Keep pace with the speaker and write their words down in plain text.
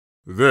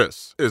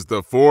This is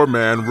the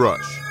Four-Man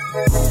Rush.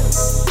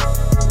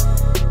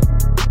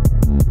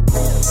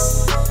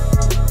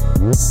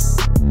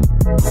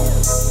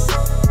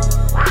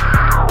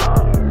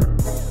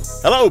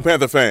 Hello,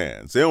 Panther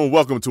fans, and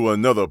welcome to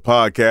another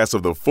podcast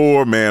of the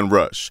Four-Man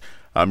Rush.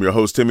 I'm your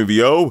host, Timmy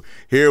V.O.,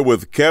 here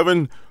with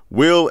Kevin,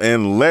 Will,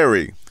 and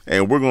Larry,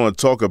 and we're going to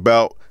talk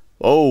about,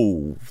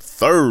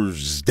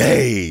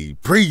 Thursday.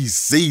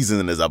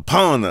 Preseason is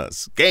upon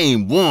us.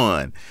 Game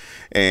 1.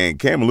 And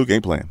Cam and Luke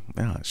ain't playing.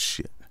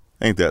 Shit.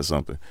 Ain't that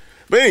something?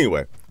 But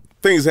anyway,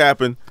 things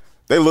happen.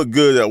 They look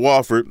good at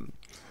Wofford.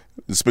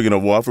 Speaking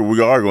of Wofford,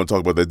 we are going to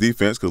talk about the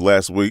defense because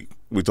last week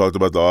we talked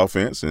about the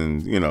offense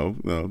and,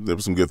 there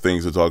were some good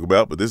things to talk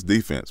about. But this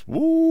defense,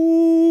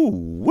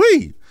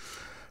 woo-wee.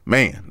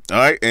 Man. All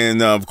right.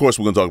 And, of course,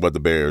 we're going to talk about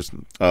the Bears.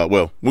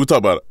 We'll talk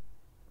about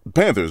the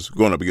Panthers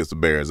going up against the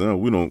Bears.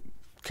 We don't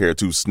care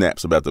two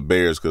snaps about the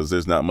Bears because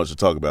there's not much to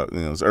talk about.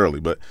 It's early.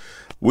 But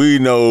we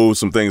know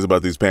some things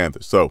about these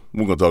Panthers. So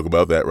we're going to talk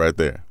about that right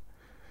there.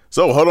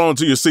 So hold on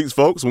to your seats,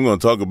 folks. We're going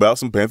to talk about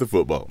some Panther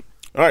football.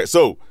 All right,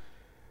 so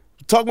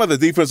talking about the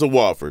defense of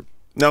Wofford.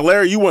 Now,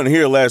 Larry, you weren't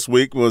here last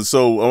week,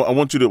 so I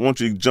want you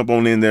to jump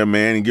on in there,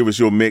 man, and give us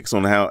your mix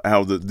on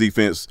how the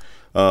defense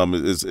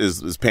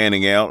is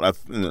panning out.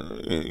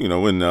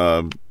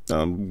 And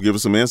give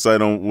us some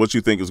insight on what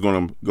you think is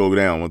going to go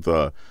down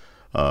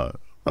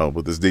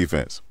with this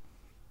defense.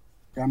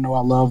 I know I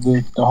love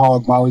the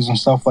hog mollies and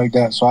stuff like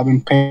that, so I've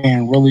been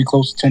paying really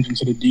close attention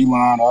to the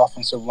D-line,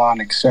 offensive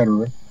line,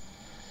 etc.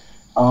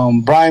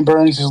 Brian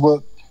Burns has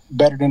looked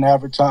better than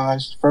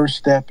advertised. First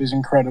step is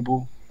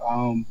incredible.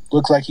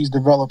 Looks like he's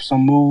developed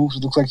some moves.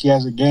 Looks like he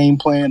has a game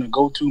plan, a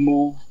go-to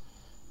move.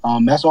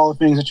 That's all the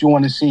things that you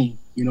want to see,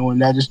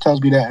 and that just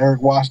tells me that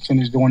Eric Washington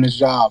is doing his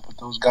job with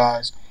those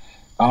guys.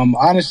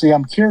 Honestly,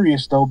 I'm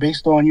curious, though,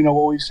 based on,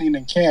 what we've seen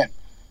in camp.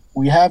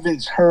 We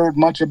haven't heard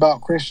much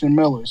about Christian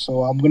Miller,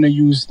 so I'm going to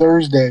use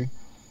Thursday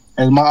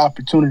as my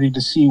opportunity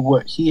to see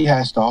what he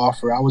has to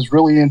offer. I was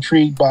really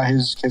intrigued by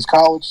his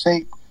college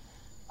tape.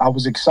 I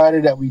was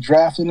excited that we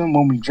drafted him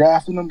when we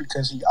drafted him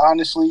because he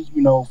honestly,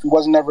 if he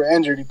wasn't ever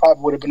injured, he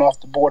probably would have been off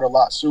the board a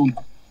lot sooner.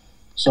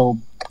 So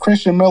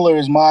Christian Miller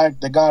is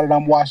the guy that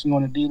I'm watching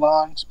on the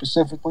D-line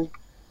specifically.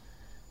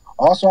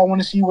 Also, I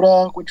want to see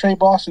what Trey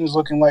Boston is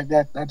looking like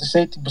at the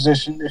safety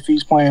position if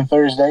he's playing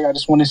Thursday. I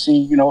just want to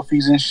see, if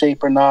he's in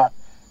shape or not.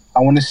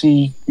 I want to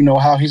see,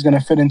 how he's going to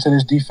fit into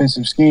this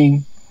defensive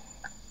scheme.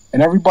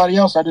 And everybody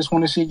else, I just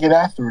want to see get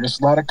after it.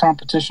 There's a lot of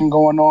competition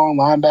going on,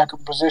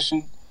 linebacker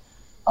position.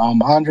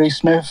 Andre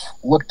Smith,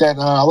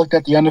 I looked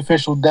at the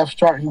unofficial depth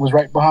chart. He was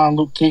right behind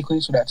Luke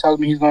Kuechly, so that tells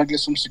me he's going to get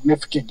some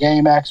significant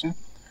game action.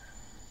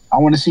 I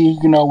want to see,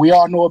 we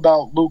all know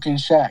about Luke and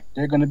Shaq.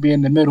 They're going to be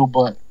in the middle,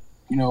 but,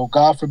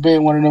 God forbid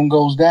one of them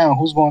goes down,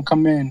 who's going to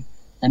come in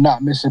and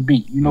not miss a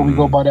beat? We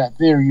go by that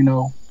theory,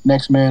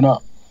 next man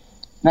up.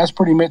 And that's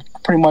pretty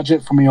much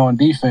it for me on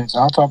defense.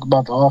 I'll talk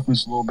about the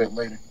offense a little bit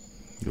later.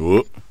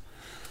 Whoop.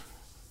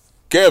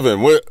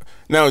 Kevin,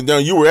 now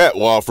you were at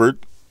Wofford.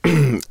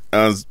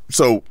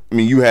 So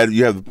you have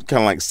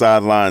kind of like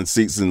sideline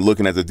seats and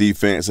looking at the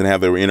defense and how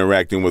they were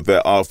interacting with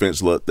that offense.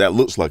 That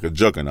looks like a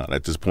juggernaut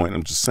at this point.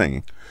 I'm just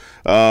saying.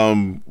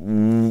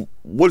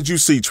 What did you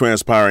see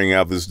transpiring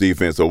out of this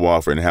defense at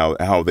Wofford, and how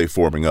are they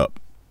forming up?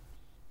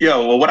 Yeah,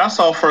 well, what I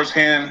saw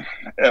firsthand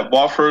at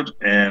Wofford,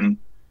 and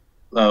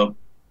I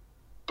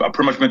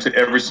pretty much went to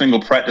every single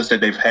practice that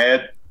they've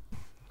had,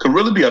 could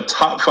really be a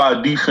top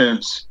 5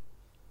 defense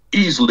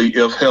easily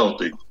if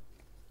healthy.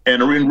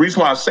 And the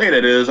reason why I say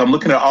that is I'm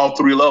looking at all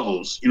 3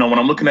 levels. When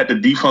I'm looking at the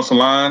defensive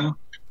line,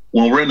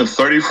 when we're in the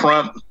 30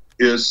 front,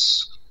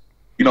 is,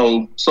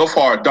 so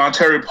far,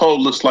 Dontari Poe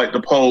looks like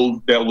the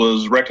Poe that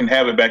was wrecking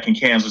havoc back in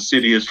Kansas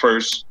City his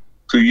first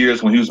 2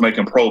 years when he was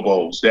making Pro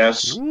Bowls.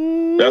 That's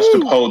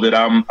the Poe that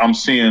I'm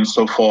seeing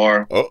so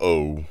far.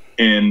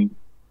 In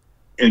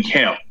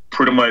camp.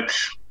 Pretty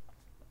much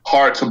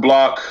hard to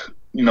block.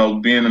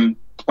 Playing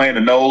the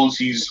nose,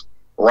 he's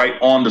right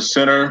on the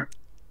center.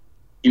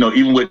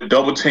 Even with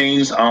double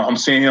teams, I'm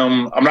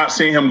not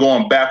seeing him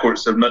going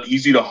backwards.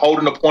 He's either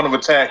holding the point of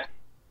attack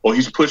or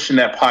he's pushing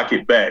that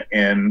pocket back.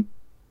 And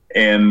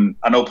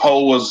I know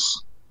Poe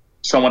was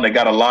someone that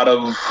got a lot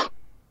of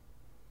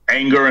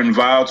anger and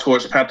vile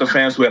towards Panther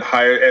fans who had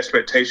higher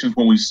expectations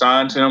when we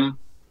signed him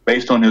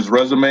based on his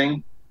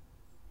resume.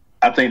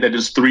 I think that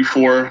this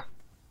 3-4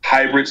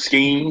 hybrid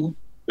scheme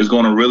is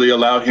going to really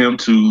allow him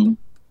to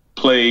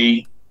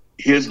play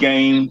his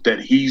game that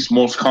he's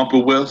most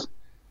comfortable with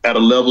at a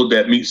level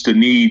that meets the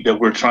need that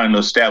we're trying to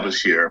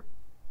establish here.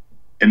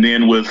 And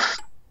then with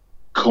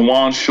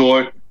Kawan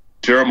Short,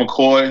 Gerald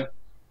McCoy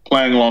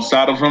playing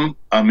alongside of him,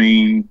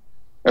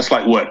 that's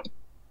like what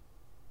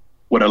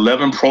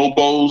 11 Pro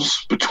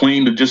Bowls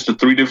between just the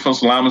 3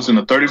 defensive linemen in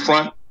the 30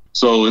 front.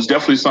 So it's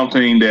definitely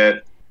something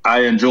that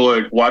I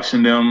enjoyed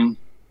watching them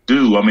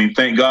do.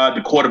 Thank God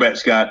the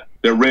quarterbacks got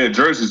their red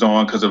jerseys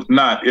on, because if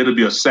not, it'll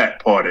be a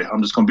sack party.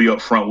 I'm just going to be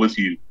up front with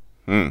you.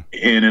 And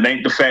it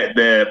ain't the fact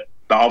that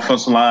the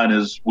offensive line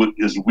is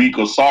weak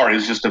or sorry.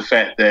 It's just the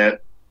fact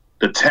that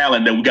the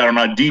talent that we got on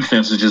our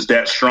defense is just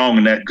that strong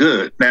and that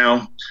good.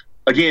 Now,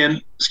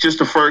 again, it's just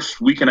the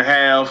first week and a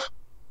half.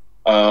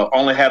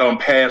 Only had on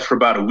pads for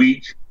about a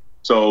week.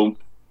 So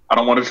I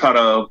don't want to try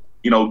to,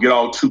 get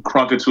all too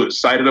crunk and too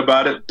excited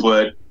about it.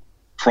 But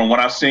from what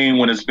I've seen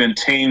when it's been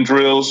team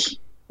drills,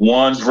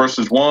 ones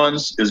versus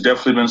ones, it's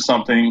definitely been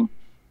something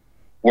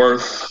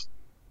worth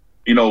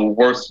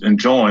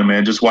enjoying,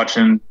 man. Just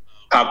watching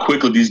how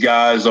quickly these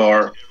guys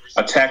are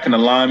attacking the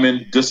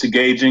linemen,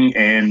 disengaging,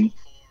 and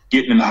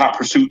getting in hot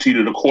pursuit to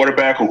either the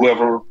quarterback or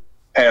whoever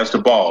has the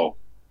ball.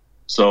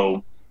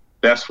 So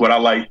that's what I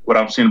like, what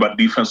I'm seeing about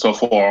defense so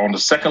far. On the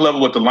second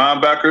level with the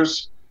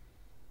linebackers,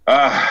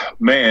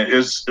 man,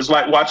 it's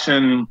like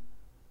watching,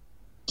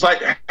 it's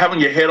like having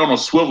your head on a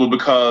swivel,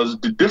 because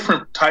the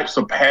different types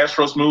of pass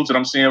rush moves that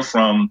I'm seeing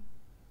from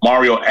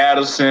Mario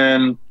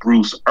Addison,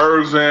 Bruce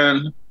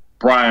Irvin,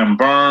 Brian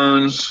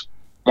Burns,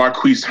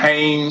 Marquise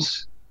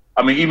Haynes,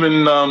 I mean,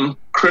 even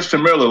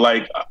Christian Miller,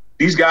 like,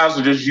 these guys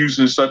are just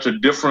using such a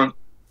different,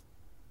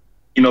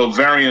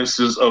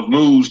 variances of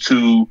moves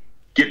to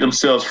get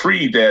themselves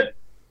free that,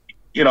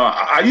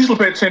 I usually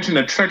pay attention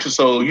to trenches.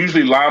 So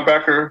usually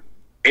linebacker,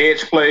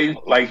 edge play,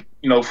 like,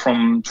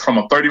 from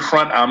a 30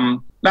 front,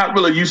 I'm not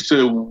really used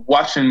to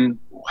watching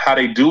how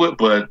they do it,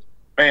 but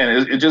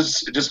man, it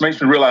just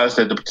makes me realize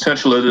that the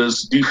potential of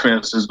this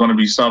defense is going to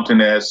be something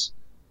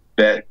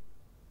that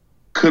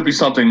could be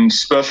something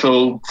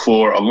special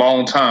for a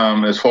long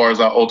time as far as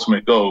our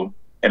ultimate goal.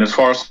 And as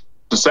far as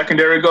the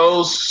secondary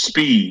goes,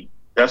 speed.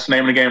 That's the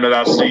name of the game that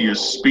I see, is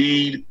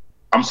speed.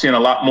 I'm seeing a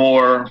lot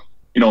more,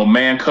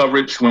 man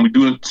coverage when we're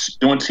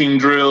doing team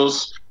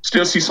drills.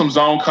 Still see some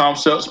zone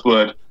concepts,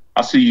 but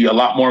I see a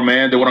lot more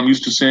man than what I'm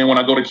used to seeing when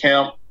I go to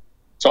camp.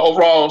 So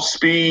overall,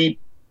 speed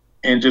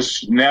and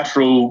just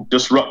natural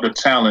disruptive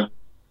talent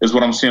is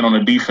what I'm seeing on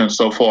the defense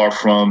so far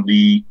from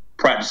the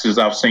practices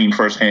I've seen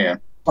firsthand.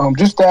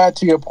 Just to add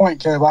to your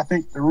point, Kev, I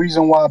think the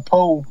reason why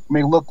Poe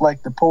may look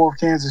like the Poe of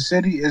Kansas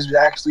City is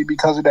actually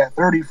because of that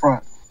 30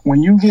 front.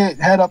 When you get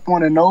head up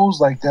on the nose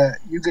like that,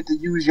 you get to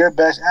use your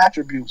best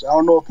attributes. I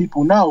don't know if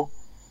people know,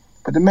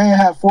 but the man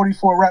had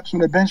 44 reps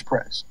on the bench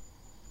press.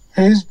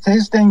 His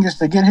thing is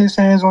to get his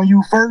hands on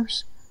you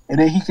first, and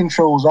then he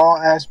controls all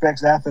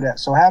aspects after that.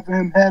 So having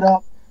him head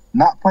up,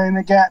 not playing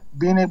the gap,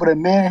 being able to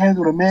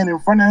manhandle the man in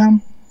front of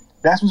him,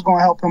 that's what's going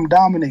to help him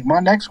dominate. My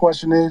next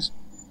question is,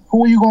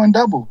 who are you going to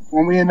double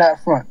when we're in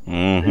that front?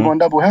 Are you going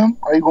to double him?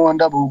 Are you going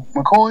to double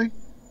McCoy,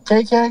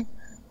 KK?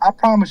 I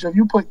promise you, if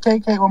you put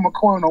KK or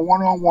McCoy on a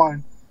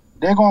one-on-one,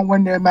 they're going to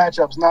win their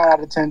matchups 9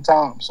 out of 10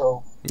 times.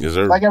 So, yes,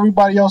 sir. Like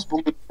everybody else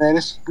believes, man,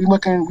 we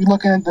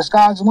looking at the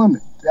sky's the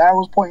limit. The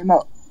arrow's pointing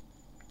up.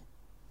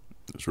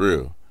 It's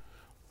real.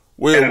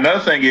 And another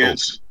thing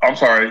is, I'm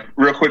sorry,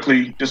 real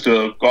quickly, just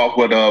to go off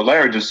what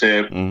Larry just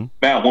said.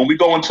 Now, when we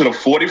go into the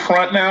 40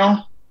 front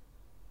now,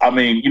 I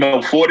mean,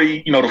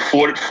 40, the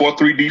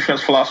 4-3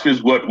 defense philosophy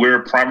is what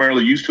we're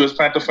primarily used to as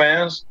Panther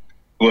fans.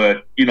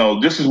 But,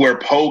 this is where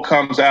Poe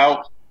comes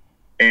out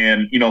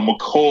and,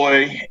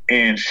 McCoy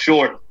and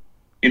Short,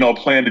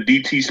 playing the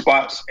DT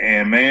spots.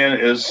 And, man,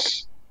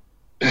 it's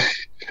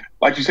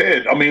like you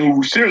said, I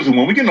mean, seriously,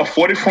 when we get in a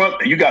 40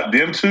 front and you got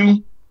them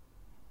two,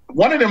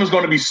 one of them is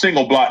going to be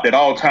single blocked at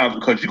all times,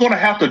 because you're going to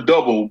have to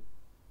double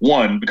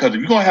one, because if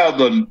you're going to have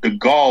the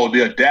gall,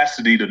 the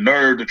audacity, the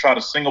nerve to try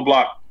to single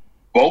block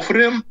both of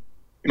them,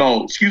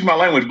 excuse my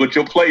language, but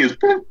your play is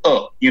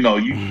up.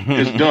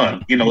 It's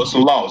done. It's a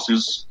loss.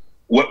 It's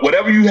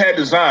whatever you had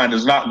designed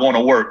is not going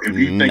to work if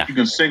you think you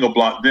can single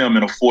block them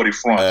in a 40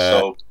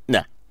 front.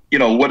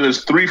 Whether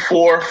it's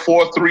 3-4,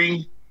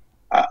 4-3,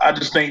 I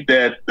just think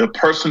that the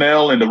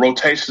personnel and the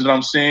rotations that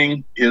I'm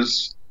seeing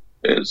is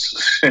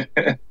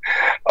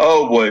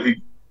oh boy.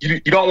 You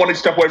don't want to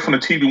step away from the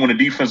TV when the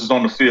defense is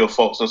on the field,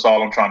 folks. That's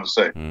all I'm trying to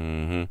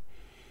say.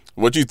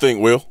 What do you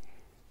think, Will?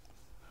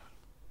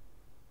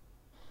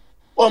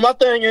 Well, my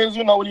thing is,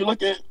 when you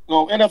look at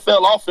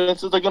NFL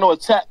offenses, they're going to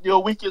attack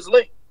your weakest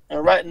link.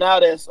 And right now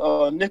that's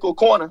nickel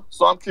corner.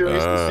 So I'm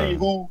curious to see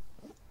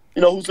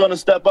who's going to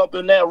step up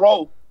in that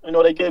role.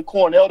 They gave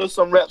Cornelder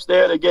some reps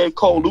there. They gave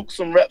Cole Luke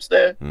some reps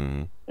there.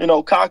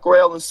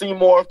 Cockrell and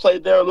Seymour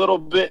played there a little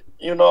bit.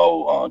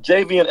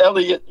 Javian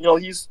Elliott,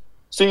 he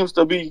seems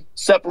to be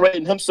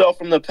separating himself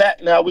from the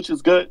pack now, which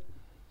is good.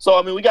 So,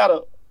 I mean, we got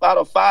about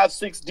a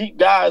 5-6 deep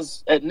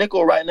guys at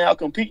nickel right now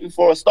competing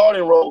for a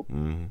starting role.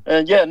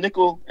 And, yeah,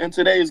 nickel in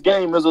today's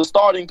game is a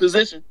starting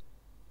position,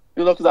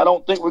 because I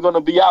don't think we're going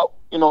to be out,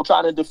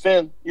 trying to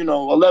defend,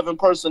 11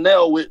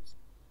 personnel with,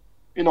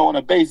 on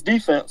a base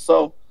defense.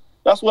 So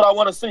that's what I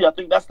want to see. I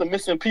think that's the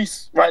missing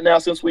piece right now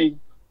since we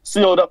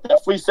sealed up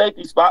that free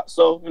safety spot.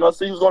 So,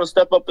 see who's going to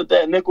step up at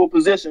that nickel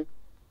position.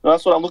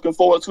 That's what I'm looking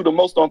forward to the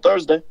most on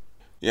Thursday.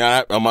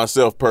 Yeah,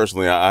 myself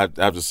personally, I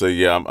have to say,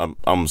 yeah,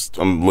 I'm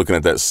looking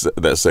at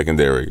that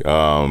secondary.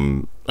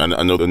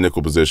 I know the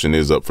nickel position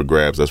is up for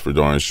grabs. That's for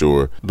darn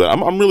sure. But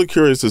I'm really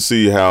curious to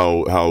see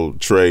how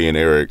Trey and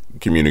Eric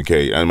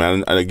communicate. I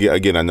mean,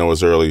 again, I know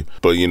it's early,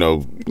 but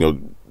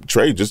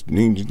Trey just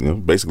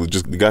basically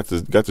just got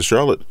to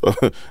Charlotte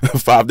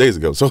 5 days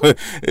ago. So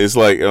it's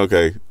like,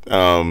 okay,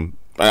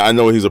 I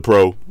know he's a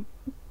pro.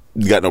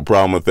 He's got no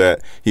problem with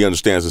that. He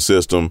understands the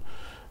system.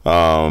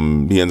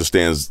 He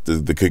understands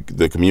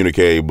the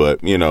communique, but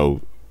he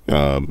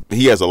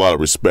has a lot of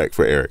respect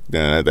for Eric.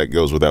 And that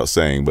goes without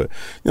saying. But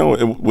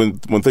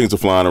when things are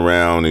flying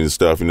around and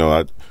stuff,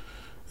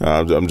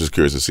 I'm just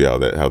curious to see how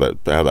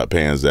that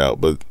pans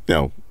out. But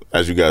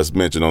as you guys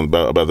mentioned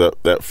about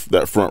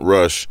that front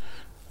rush,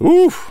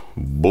 oof,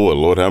 boy,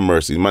 Lord have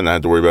mercy. You might not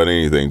have to worry about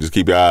anything. Just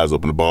keep your eyes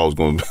open. The ball's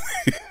going.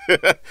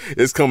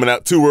 It's coming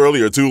out too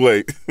early or too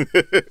late.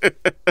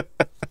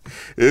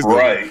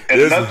 Right.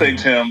 And another thing,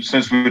 Tim,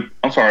 since we're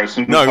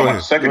talking about the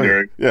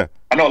secondary, yeah,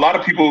 I know a lot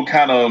of people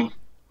kind of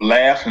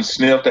laugh and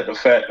sniffed at the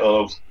fact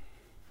of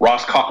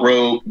Ross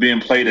Cockrell being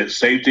played at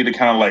safety. To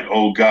kind of like,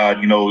 oh God,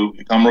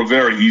 I'm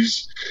Rivera.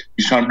 He's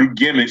trying to do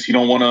gimmicks. He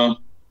don't want to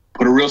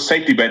put a real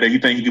safety back there. He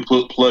think he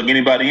could plug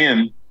anybody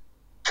in.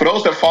 For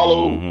those that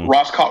follow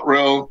Ross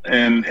Cockrell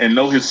and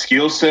know his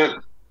skill set,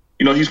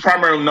 he's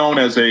primarily known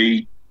as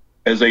a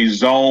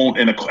zone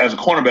and as a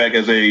cornerback,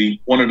 as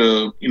one of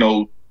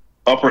the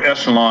upper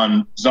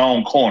echelon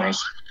zone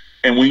corners.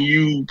 And when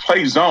you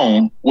play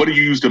zone, what do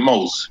you use the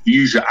most?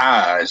 You use your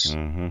eyes.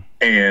 Mm-hmm.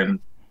 And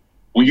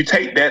when you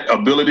take that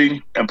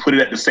ability and put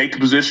it at the safety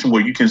position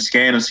where you can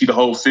scan and see the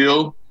whole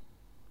field,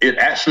 it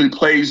actually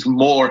plays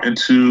more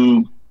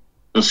into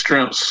the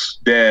strengths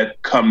that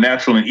come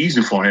natural and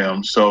easy for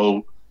him.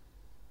 So,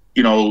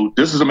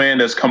 this is a man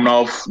that's coming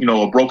off,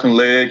 a broken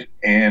leg.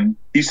 And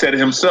he said it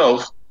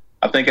himself,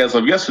 I think as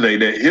of yesterday,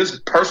 that his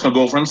personal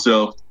goal for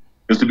himself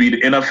is to be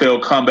the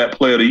NFL Combat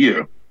Player of the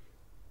Year.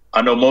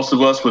 I know most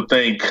of us would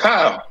think,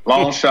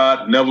 long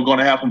shot, never going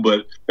to happen.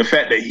 But the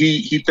fact that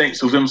he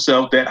thinks of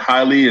himself that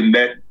highly and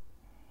that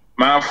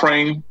mind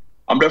frame,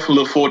 I'm definitely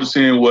looking forward to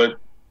seeing what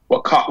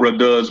Cockrell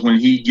does when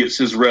he gets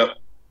his rep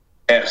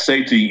at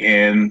safety.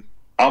 And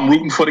I'm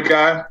rooting for the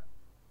guy.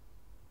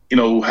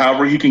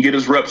 However he can get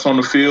his reps on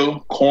the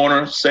field,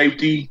 corner,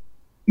 safety,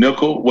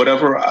 nickel,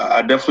 whatever.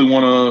 I definitely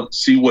want to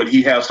see what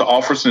he has to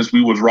offer since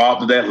we was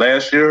robbed of that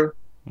last year.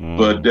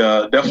 But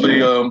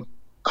definitely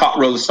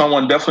Cockrell is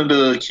someone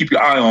definitely to keep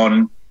your eye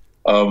on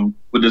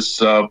with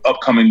this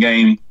upcoming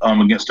game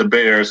against the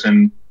Bears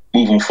and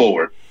moving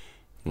forward.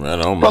 Right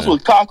on, man. Plus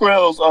with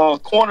Cockrell's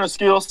corner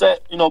skill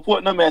set,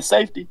 putting them at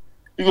safety,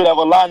 you could have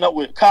a lineup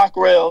with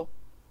Cockrell,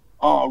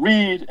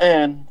 Reed,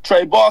 and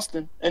Trey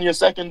Boston in your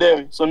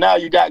secondary. So now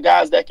you got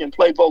guys that can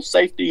play both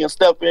safety and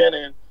step in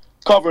and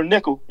cover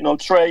nickel.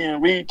 Trey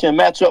and Reed can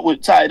match up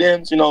with tight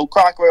ends.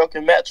 Cockrell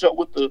can match up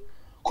with the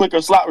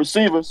quicker slot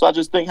receiver. So I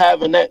just think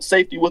having that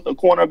safety with a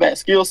cornerback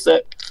skill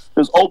set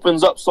just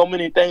opens up so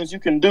many things you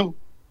can do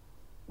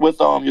with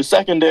your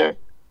secondary.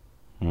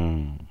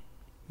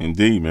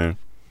 Indeed, man.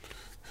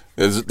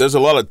 There's a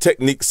lot of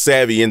technique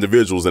savvy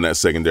individuals in that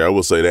secondary. I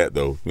will say that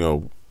though.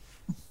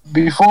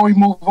 Before we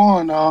move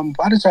on,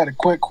 I just had a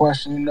quick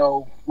question.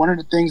 One of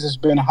the things that's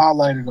been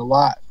highlighted a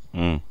lot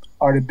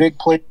are the big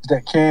plays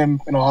that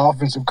Cam and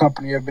offensive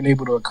company have been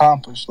able to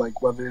accomplish,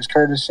 like whether it's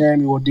Curtis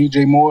Samuel or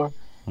DJ Moore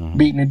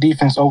beating the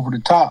defense over the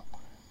top.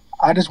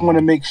 I just want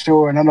to make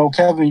sure, and I know,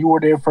 Kevin, you were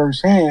there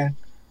firsthand,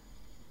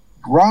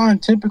 Ron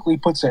typically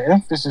puts an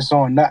emphasis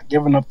on not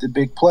giving up the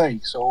big play.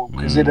 So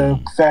is it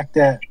a fact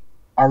that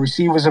our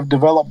receivers have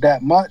developed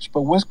that much?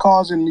 But what's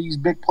causing these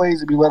big plays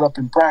to be let up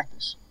in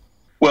practice?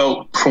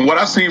 Well, from what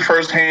I've seen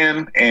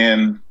firsthand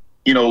and,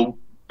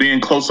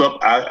 being close up,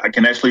 I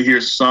can actually hear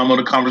some of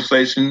the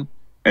conversation.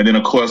 And then,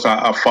 of course,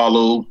 I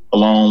follow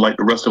along like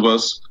the rest of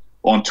us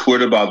on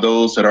Twitter by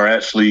those that are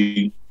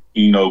actually,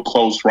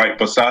 close right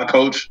beside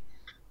Coach.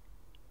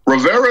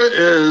 Rivera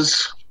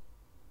is,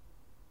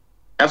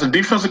 as a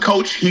defensive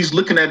coach, he's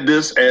looking at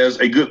this as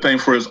a good thing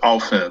for his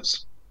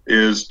offense,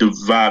 is the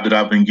vibe that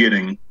I've been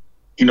getting.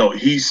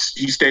 He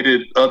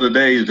stated the other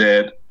day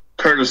that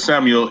Curtis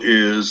Samuel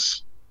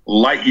is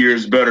light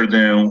years better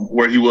than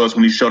where he was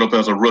when he showed up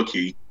as a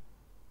rookie.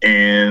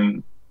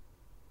 And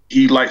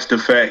he likes the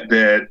fact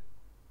that,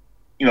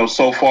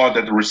 so far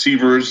that the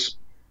receivers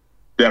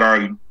that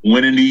are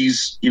winning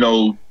these,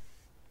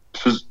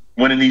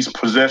 winning these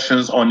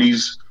possessions on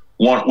these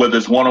whether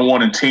it's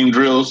one-on-one and team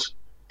drills,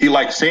 he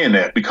likes seeing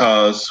that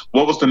because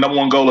what was the number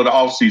one goal of the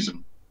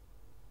offseason?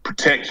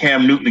 Protect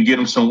Cam Newton and get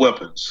him some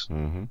weapons.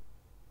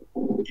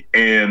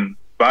 And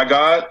by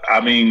God,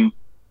 I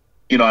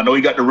know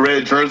he got the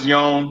red jersey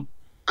on.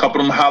 A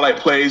couple of them highlight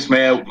plays,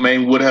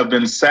 man, would have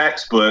been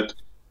sacks. But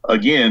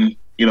again,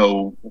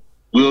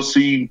 we'll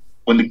see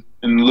in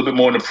a little bit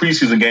more in the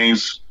preseason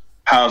games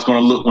how it's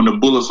going to look when the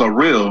bullets are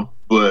real.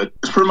 But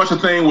it's pretty much a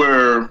thing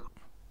where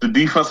the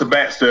defensive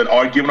backs that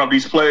are giving up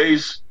these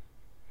plays,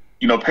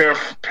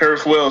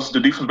 Paris Wells, the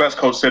defensive backs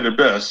coach, said it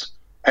best.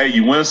 Hey,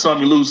 you win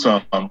some, you lose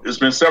some. It's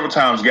been several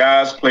times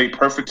guys played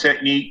perfect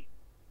technique,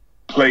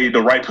 played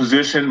the right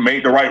position,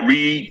 made the right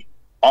read.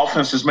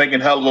 Offense is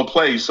making hell of a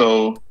play.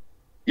 So,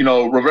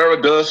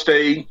 Rivera does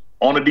stay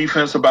on the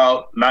defense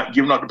about not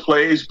giving up the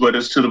plays, but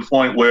it's to the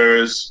point where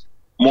it's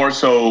more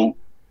so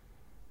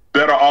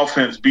better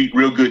offense beat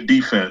real good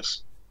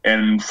defense.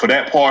 And for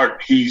that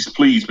part, he's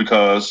pleased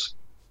because,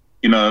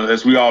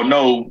 as we all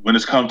know, when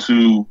it's come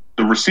to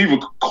the receiver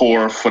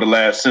core for the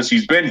last, since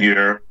he's been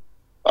here,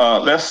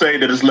 let's say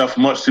that it's left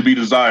much to be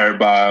desired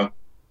by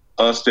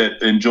us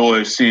that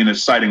enjoy seeing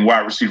exciting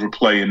wide receiver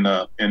play in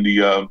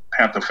the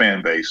Panther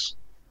fan base.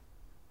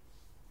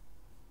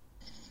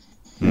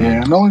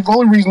 Yeah, the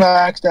only reason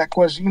I asked that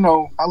question,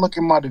 I look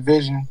at my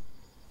division.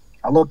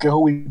 I look at who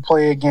we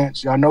play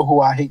against. Y'all know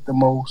who I hate the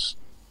most.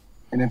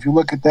 And if you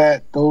look at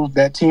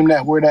that team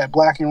that wear that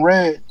black and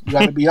red, you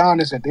got to be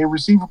honest, at their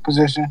receiver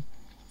position,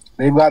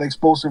 they've got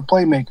explosive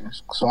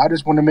playmakers. So I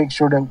just want to make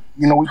sure that,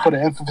 we put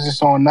an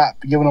emphasis on not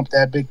giving up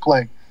that big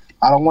play.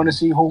 I don't want to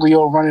see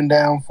Julio running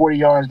down 40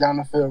 yards down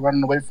the field,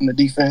 running away from the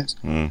defense.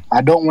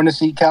 I don't want to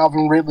see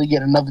Calvin Ridley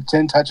get another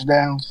 10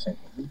 touchdowns.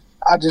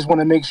 I just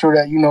want to make sure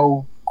that,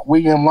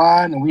 we in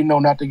line and we know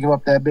not to give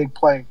up that big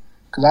play.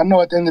 Because I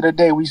know at the end of the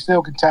day, we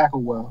still can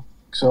tackle well.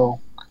 So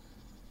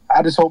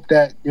I just hope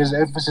that there's an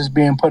emphasis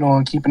being put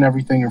on keeping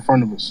everything in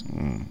front of us.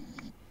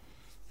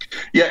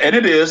 Yeah, and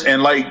it is.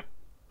 And like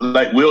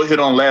Will hit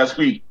on last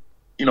week,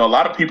 a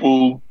lot of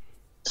people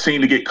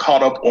seem to get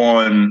caught up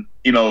on,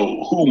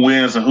 who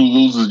wins and who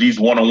loses these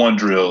one-on-one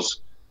drills.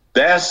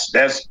 That's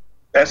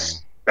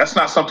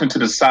not something to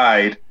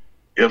decide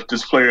if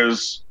this player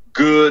is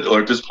good or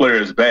if this player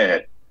is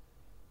bad.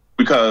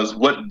 Because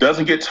what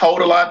doesn't get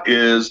told a lot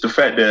is the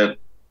fact that,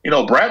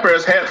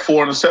 Bradbury's had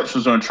 4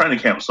 interceptions during training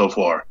camp so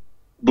far.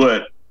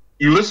 But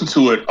you listen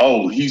to it,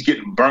 he's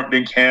getting burnt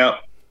in camp.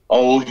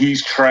 Oh,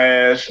 he's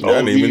trash. Yeah, I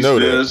didn't even know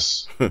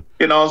this.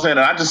 You know what I'm saying?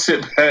 And I just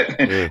sit back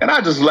and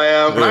I just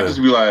laugh and I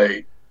just be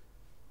like,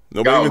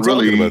 nobody y'all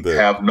really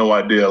have no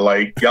idea.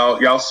 Like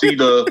y'all see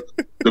the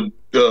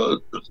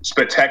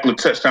spectacular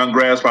touchdown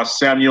grabs by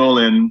Samuel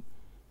and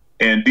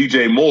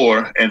DJ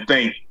Moore and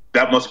think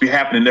that must be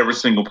happening every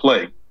single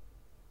play.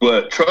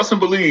 But trust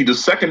and believe, the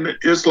second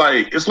it's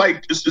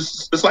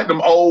like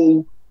them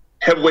old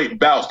heavyweight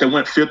bouts that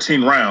went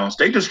 15 rounds.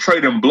 They just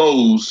trade in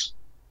blows.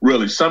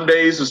 Really, some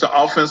days it's the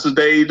offensive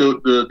day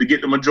to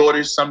get the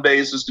majority. Some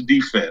days it's the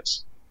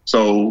defense.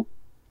 So,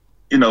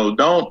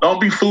 don't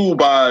be fooled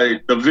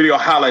by the video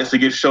highlights that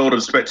get showed of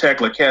the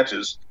spectacular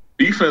catches.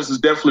 Defense is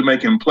definitely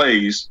making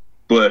plays,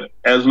 but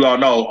as we all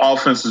know,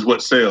 offense is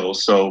what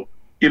sells. So,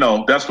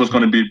 that's what's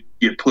going to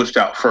get pushed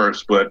out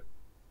first. But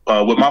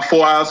with my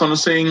 4 eyes on the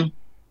scene,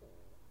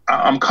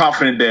 I'm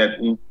confident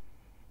that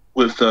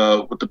with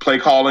the play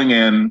calling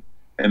and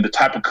the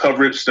type of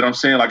coverage that I'm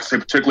seeing, like I say,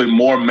 particularly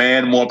more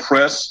man, more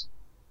press,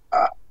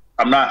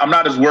 I'm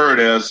not as worried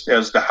as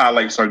the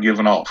highlights are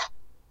given off.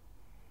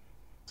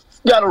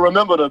 You got to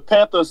remember the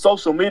Panthers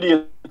social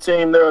media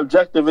team, their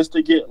objective is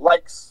to get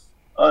likes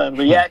and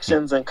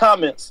reactions and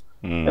comments.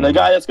 And the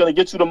guy that's going to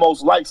get you the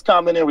most likes,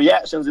 comment, and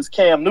reactions is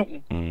Cam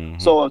Newton.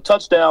 So a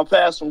touchdown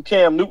pass from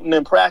Cam Newton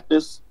in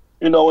practice,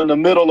 in the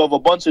middle of a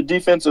bunch of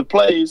defensive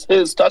plays,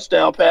 his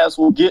touchdown pass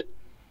will get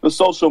the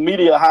social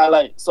media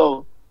highlight.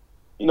 So,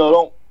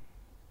 don't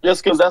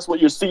just because that's what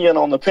you're seeing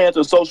on the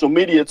Panthers social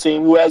media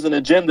team, who has an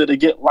agenda to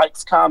get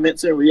likes,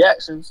 comments, and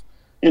reactions,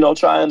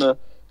 trying to,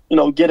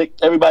 get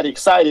everybody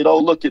excited. Oh,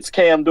 look, it's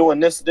Cam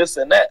doing this,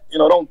 and that.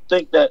 Don't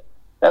think that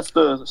that's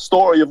the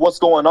story of what's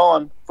going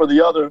on for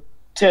the other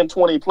 10,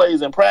 20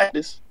 plays in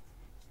practice.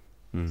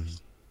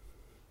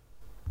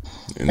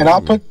 And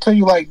I'll tell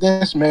you like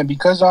this, man,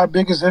 because our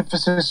biggest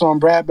emphasis on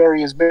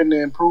Bradbury has been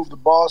to improve the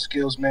ball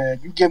skills, man.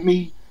 You tell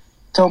me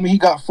he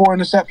got 4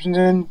 interceptions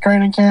in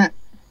training camp,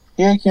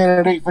 he ain't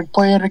candidate for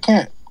player of the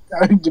camp.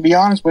 To be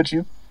honest with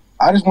you,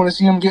 I just want to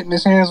see him getting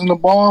his hands on the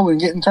ball and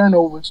getting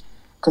turnovers,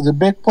 because the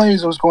big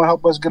plays are what's going to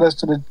help us get us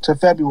to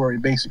February,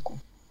 basically.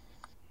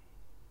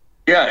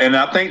 Yeah, and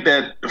I think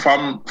that if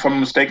I'm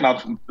mistaken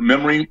off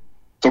memory,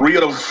 3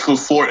 of the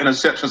 4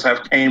 interceptions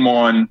have came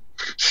on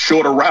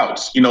shorter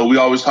routes. We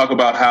always talk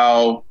about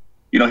how,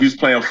 he's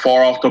playing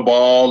far off the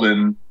ball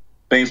and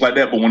things like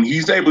that. But when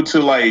he's able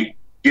to,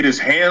 get his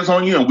hands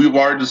on you, and we've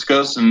already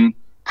discussed in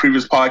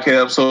previous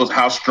podcast episodes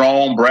how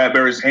strong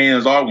Bradbury's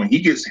hands are. When he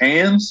gets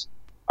hands,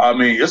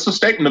 it's a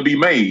statement to be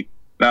made.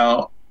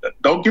 Now,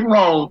 don't get me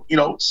wrong,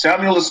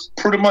 Samuel is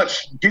pretty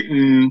much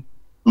getting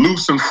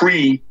loose and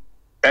free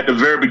at the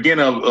very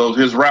beginning of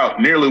his route,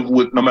 nearly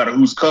with no matter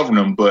who's covering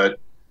him. But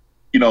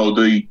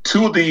the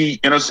 2 of the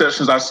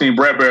interceptions I've seen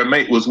Bradbury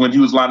make was when he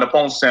was lined up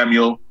on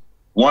Samuel.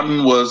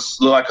 One was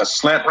like a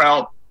slant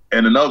route,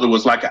 and another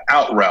was like an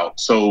out route.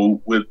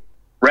 So with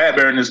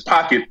Bradbury in his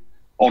pocket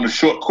on the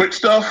short, quick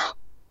stuff,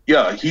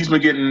 yeah, he's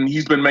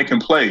been making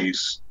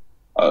plays.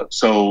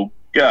 So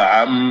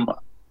yeah, I'm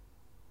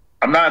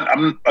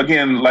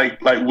again,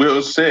 like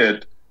Will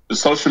said, the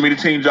social media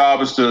team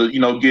job is to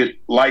get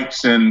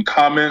likes and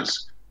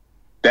comments.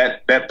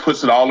 That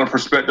puts it all in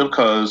perspective,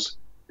 because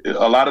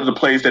a lot of the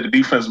plays that the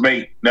defense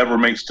never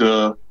makes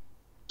the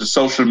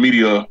social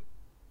media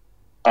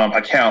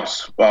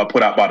accounts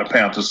put out by the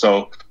Panthers.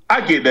 So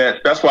I get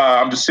that. That's why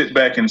I'm just sitting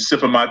back and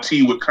sipping my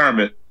tea with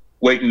Kermit,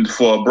 waiting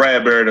for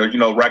Bradbury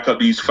to rack up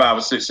these 5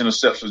 or 6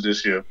 interceptions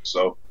this year.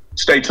 So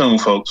stay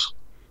tuned, folks.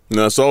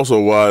 Now, that's also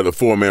why the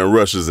four-man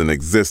rush is in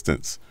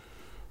existence.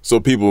 So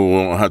people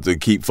won't have to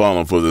keep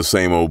falling for the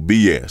same old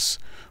BS.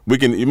 We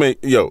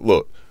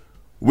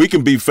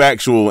can be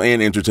factual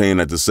and entertaining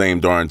at the same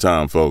darn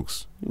time,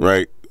 folks.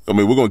 Right? I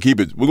mean, we're gonna keep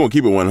it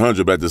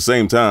 100, but at the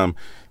same time,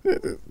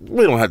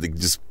 we don't have to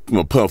just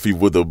puff you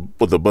with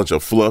a bunch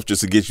of fluff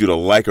just to get you to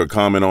like or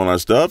comment on our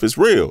stuff. It's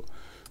real.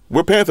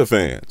 We're Panther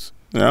fans.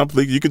 And I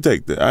think you can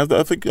take that.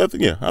 I think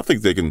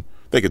they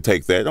can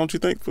take that. Don't you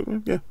think?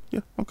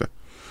 Yeah, okay.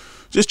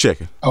 Just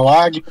checking. Oh,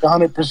 I agree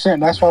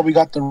 100%. That's why we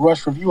got the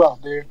Rush Review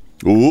out there.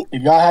 Ooh.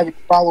 If y'all haven't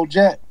followed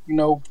Jet,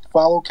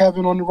 follow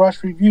Kevin on the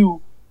Rush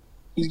Review.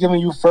 He's giving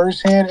you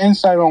firsthand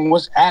insight on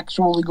what's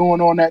actually going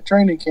on at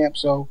training camp.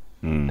 So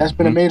that's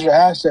been a major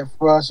asset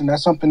for us, and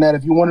that's something that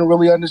if you want to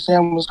really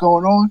understand what's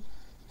going on,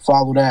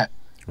 follow that.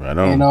 Right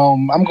on. And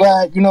I'm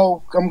glad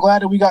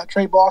that we got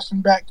Trey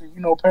Boston back to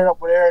pair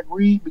up with Eric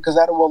Reed, because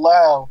that will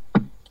allow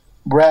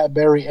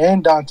Bradbury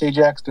and Dante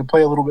Jackson to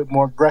play a little bit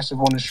more aggressive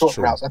on the short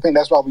routes. I think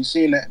that's why we've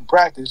seen that in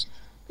practice,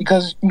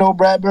 because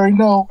Bradbury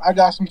I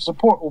got some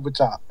support over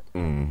top.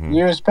 Mm-hmm.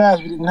 Years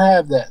past we didn't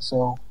have that,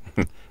 so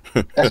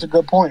that's a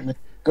good point, man.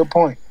 Good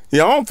point.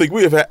 Yeah, I don't think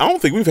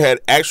we've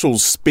had actual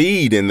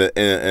speed in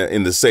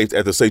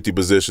the safety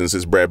position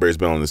since Bradbury's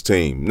been on this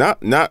team.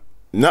 Not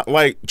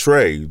like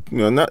Trey. I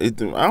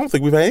don't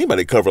think we've had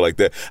anybody cover like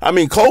that. I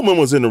mean, Coleman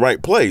was in the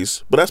right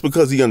place, but that's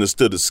because he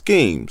understood the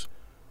schemes.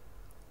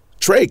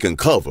 Trey can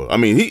cover. I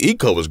mean, he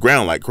covers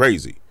ground like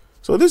crazy.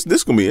 So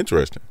this gonna be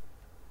interesting.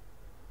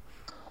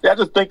 Yeah, I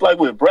just think like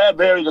with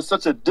Bradbury, there's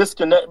such a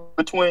disconnect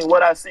between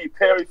what I see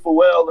Perry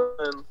Fowell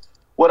and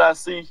what I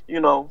see,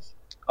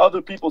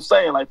 other people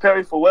saying. Like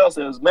Perry Fowell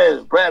says,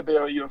 "Man,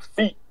 Bradbury, your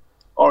feet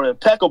are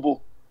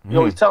impeccable."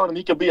 He's telling him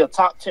he could be a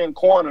top 10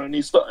 corner, and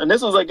this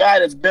is a guy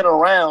that's been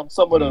around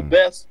some of the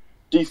best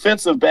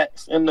defensive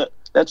backs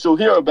that you'll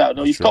hear about.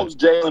 He's coached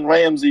Jalen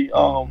Ramsey,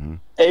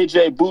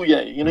 AJ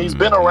Bouye. He's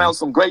been around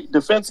some great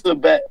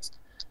defensive backs,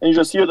 and you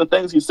just hear the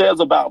things he says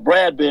about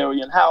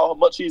Bradbury and how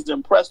much he's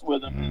impressed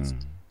with him,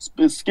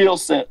 his skill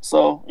set.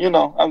 So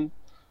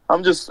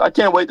I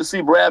can't wait to see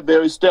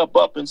Bradbury step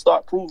up and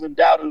start proving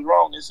doubters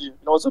wrong this year.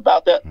 It's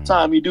about that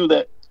time he do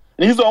that,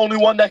 and he's the only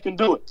one that can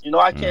do it.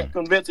 I can't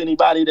convince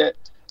anybody that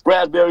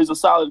Bradbury's a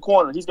solid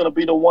corner. He's going to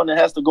be the one that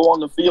has to go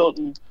on the field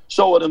and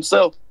show it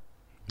himself.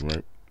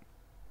 Right.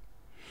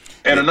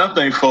 And another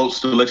thing, folks,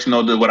 to let you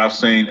know that what I've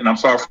seen, and I'm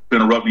sorry for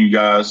interrupting you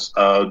guys,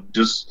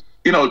 since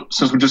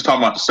we're just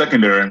talking about the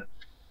secondary,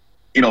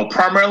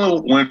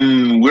 primarily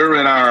when we're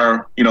in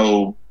our,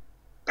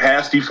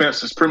 pass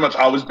defense, it's pretty much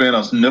always been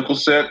a nickel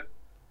set.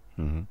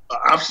 Mm-hmm.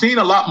 I've seen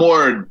a lot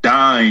more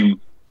dime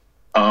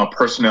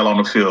personnel on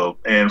the field.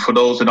 And for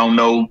those that don't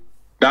know,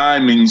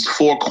 dime means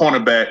 4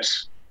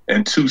 cornerbacks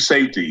and 2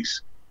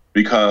 safeties,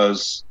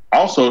 because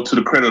also to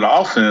the credit of the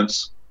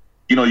offense,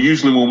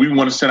 usually when we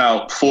want to send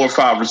out 4 or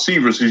 5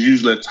 receivers, it's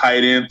usually a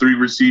tight end 3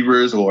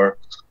 receivers or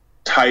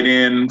tight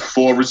end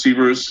 4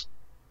 receivers.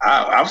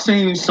 I've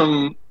seen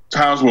some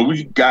times where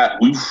we've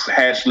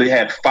actually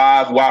had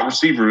 5 wide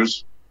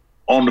receivers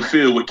on the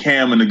field with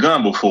Cam and the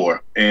gun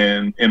before,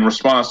 and in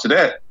response to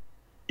that,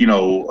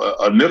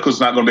 a nickel's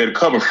not going to be able to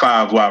cover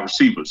 5 wide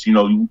receivers.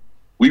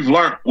 We've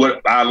learned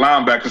what our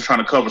linebackers trying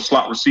to cover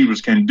slot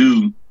receivers can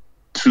do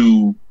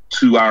to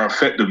our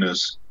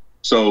effectiveness.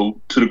 So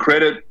to the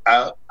credit,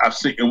 I've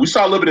seen, and we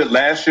saw a little bit of it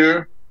last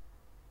year,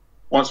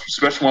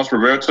 especially once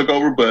Rivera took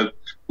over. But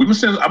I've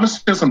been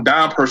seeing some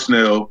down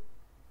personnel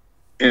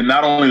in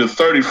not only the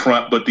 30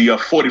 front but the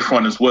 40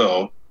 front as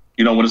well.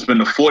 When it's been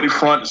the 40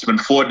 front, it's been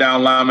 4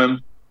 down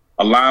linemen,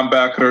 a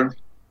linebacker,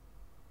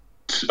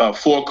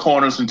 4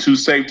 corners and 2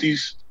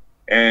 safeties,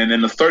 and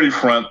in the 30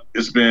 front,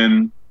 it's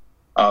been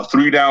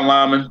 3 down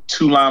linemen,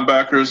 2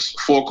 linebackers,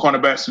 4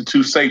 cornerbacks, and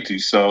 2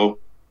 safeties. So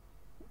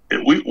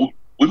we're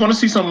going to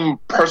see some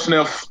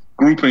personnel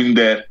grouping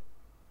that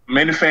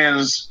many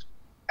fans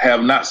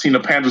have not seen the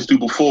Panthers do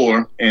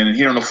before. And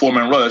here on the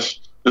 4-man rush,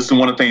 this is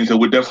one of the things that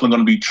we're definitely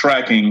going to be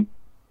tracking,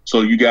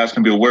 so you guys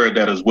can be aware of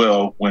that as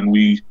well when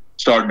we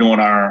start doing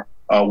our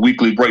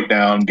weekly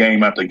breakdown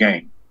game after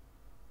game.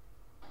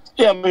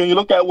 Yeah, I mean, you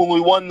look at when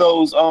we won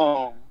those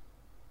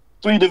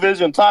 3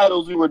 division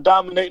titles, we were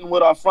dominating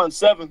with our front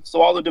 7.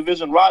 So all the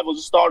division rivals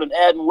just started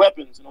adding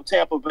weapons.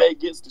 Tampa Bay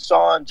gets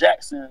Deshaun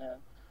Jackson,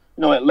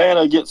 and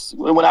Atlanta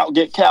went out and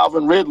get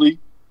Calvin Ridley.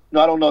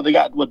 I don't know, they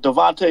got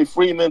Devontae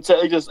Freeman.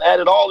 They just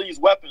added all these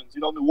weapons.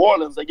 New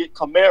Orleans, they get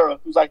Kamara,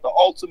 who's like the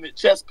ultimate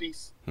chess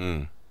piece.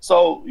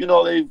 So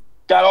they've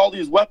got all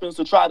these weapons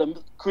to try to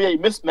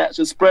create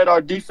mismatches, spread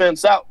our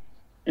defense out.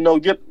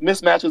 Get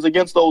mismatches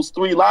against those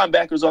 3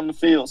 linebackers on the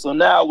field. So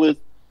now with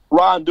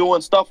Ron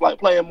doing stuff like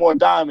playing more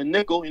dime and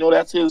nickel,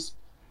 that's his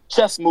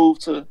chess move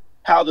to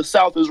how the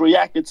South has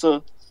reacted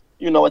to,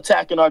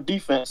 attacking our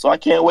defense. So I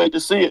can't wait to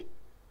see it.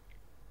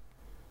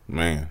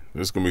 Man,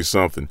 this is going to be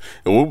something.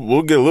 And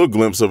we'll get a little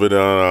glimpse of it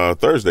on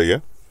Thursday, yeah?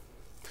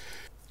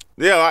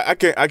 Yeah, I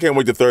can't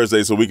wait to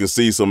Thursday so we can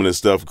see some of this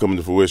stuff coming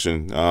to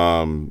fruition,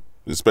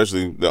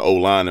 especially the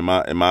O-line in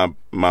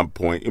my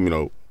point,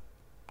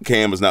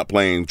 Cam is not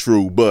playing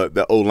true, but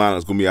the O-line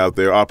is going to be out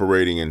there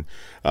operating, and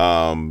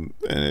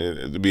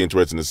it'll be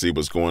interesting to see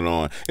what's going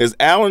on. Is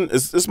Allen?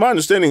 It's my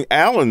understanding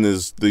Allen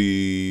is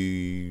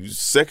the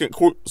second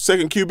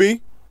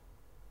QB.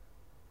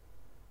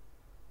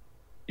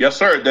 Yes,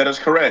 sir. That is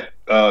correct.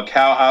 Cal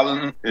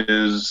Allen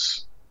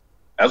is,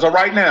 as of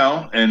right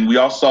now, and we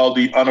all saw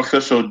the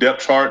unofficial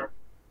depth chart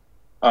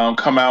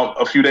come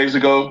out a few days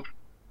ago,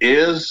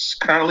 is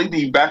currently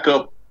the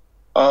backup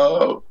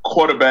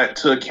quarterback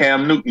to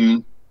Cam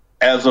Newton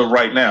as of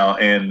right now,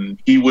 and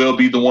he will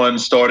be the one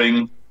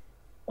starting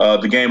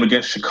the game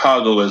against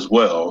Chicago as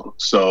well.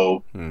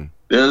 So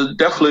it'll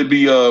definitely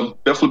be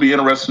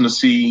interesting to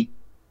see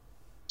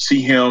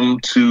him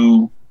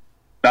to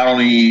not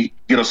only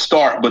get a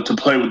start but to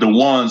play with the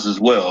ones as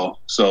well.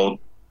 So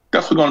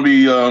definitely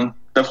going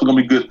to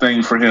be a good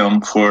thing for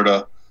him, for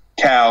the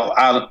Cal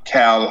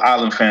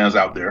Allen fans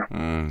out there.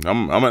 I'm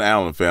an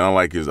Allen fan. I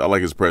like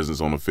his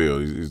presence on the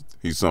field.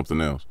 He's something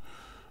else.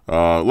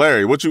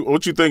 Larry, what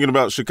you thinking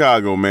about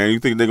Chicago, man? You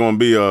think they're gonna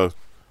be well,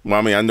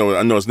 I mean, I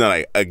know it's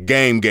not a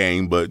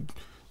game, but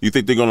you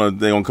think they're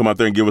gonna come out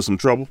there and give us some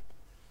trouble?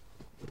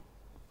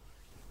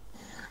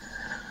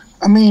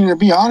 I mean, to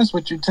be honest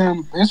with you,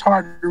 Tim, it's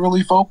hard to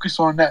really focus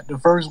on that the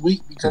first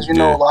week because a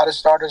lot of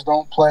starters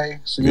don't play,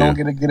 so you don't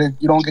get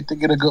to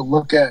get a good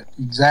look at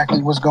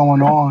exactly what's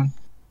going on.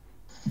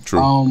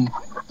 True.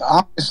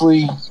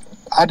 Honestly,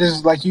 I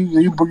just, like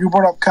you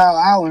brought up Kyle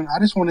Allen. I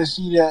just want to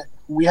see that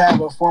we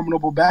have a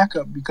formidable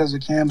backup because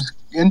of Cam's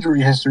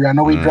injury history. I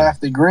know we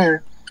drafted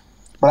Greer,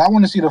 but I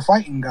want to see the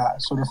fighting guy.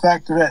 So the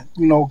fact that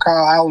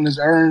Kyle Allen has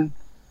earned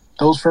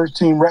those first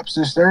team reps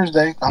this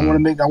Thursday, I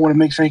want to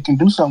make sure he can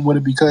do something with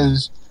it,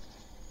 because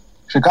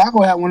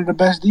Chicago had one of the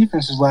best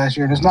defenses last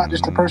year, and it's not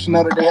just the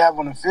personnel that they have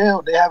on the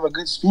field; they have a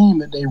good scheme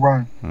that they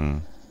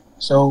run.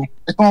 So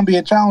it's going to be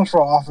a challenge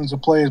for our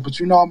offensive players. But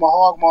I'm a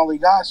hog molly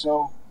guy,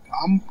 so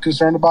I'm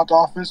concerned about the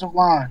offensive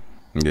line.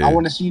 Yeah. I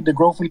want to see the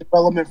growth and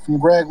development from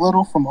Greg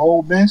Little, from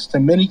Ole Miss to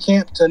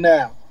minicamp to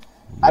now.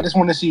 I just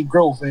want to see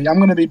growth, and I'm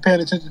going to be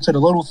paying attention to the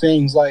little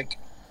things like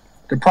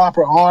the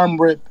proper arm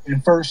rip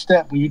and first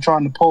step when you're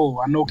trying to pull.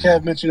 I know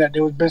Kev mentioned that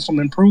there has been some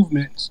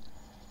improvements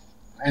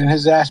in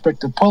his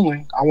aspect of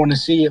pulling. I want to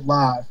see it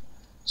live.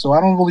 So I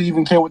don't really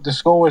even care what the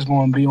score is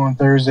going to be on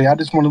Thursday. I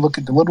just want to look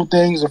at the little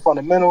things, the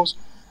fundamentals.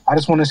 I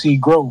just want to see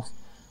growth.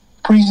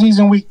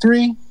 Preseason week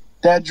 3,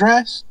 that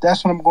dress,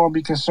 that's what I'm going to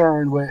be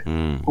concerned with.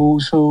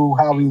 Who's who,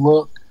 how we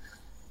look,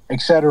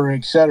 et cetera,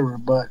 et cetera.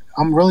 But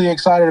I'm really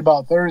excited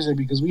about Thursday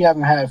because we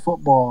haven't had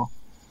football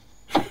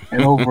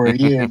in over a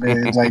year,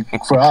 man. Like,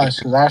 for us,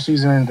 because our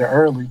season ended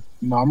early.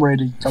 I'm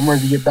ready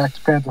to get back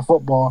to Panther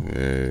football.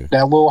 Yeah.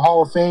 That little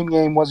Hall of Fame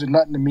game wasn't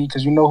nothing to me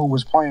because who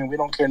was playing. We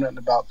don't care nothing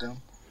about them.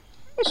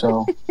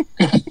 So,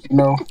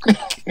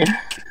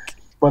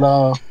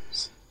 But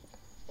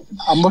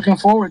I'm looking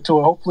forward to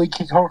it. Hopefully,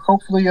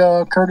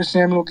 Curtis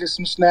Samuel will get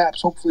some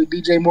snaps. Hopefully,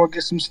 DJ Moore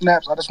gets some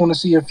snaps. I just want to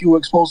see a few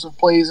explosive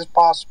plays if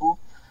possible.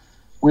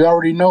 We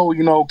already know,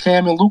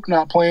 Cam and Luke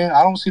not playing.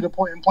 I don't see the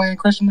point in playing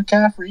Christian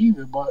McCaffrey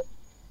either, but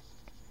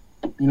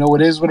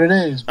it is what it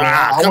is.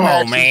 But come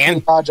on,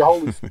 man. Elijah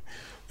Holyfield.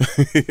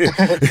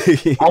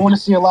 I want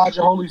to see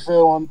Elijah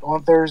Holyfield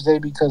on Thursday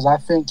because I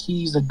think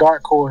he's the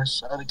dark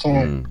horse of the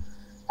camp.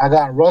 I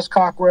got Russ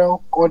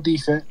Cockrell on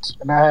defense,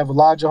 and I have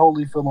Elijah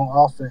Holyfield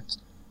on offense.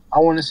 I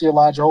want to see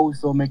Elijah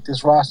Holyfield make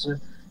this roster.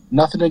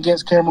 Nothing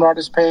against Cameron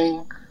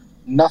Artis-Payne,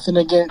 nothing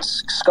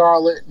against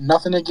Scarlett,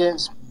 nothing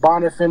against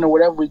Bonifin or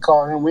whatever we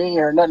call him. We ain't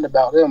heard nothing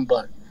about him,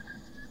 but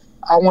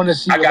I want to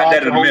see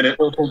Elijah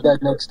Holyfield take that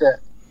next step.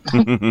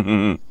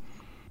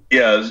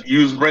 Yeah,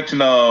 you was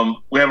mentioning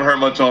we haven't heard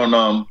much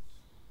on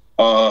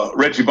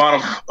Reggie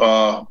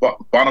Bonifan,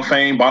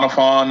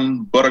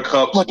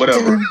 Buttercups,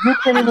 whatever. You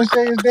can't even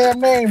say his damn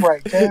name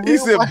right, Ken. He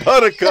said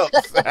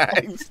Buttercups.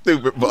 You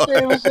stupid boy. You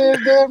can't even say his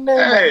damn name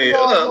right.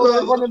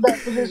 Look. Running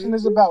back position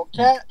is about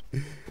Cap.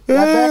 My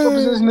backup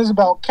position is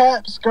about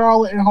Cap,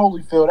 Scarlett, and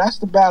Holyfield. That's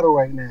the battle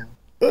right now.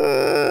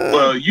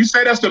 Well, you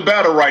say that's the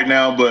battle right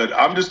now, but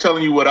I'm just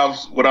telling you what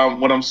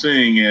I'm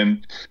seeing,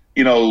 and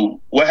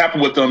what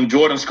happened with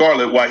Jordan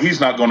Scarlett, why he's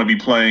not going to be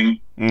playing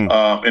in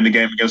the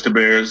game against the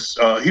Bears.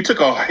 He took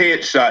a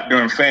headshot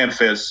during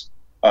FanFest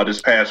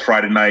this past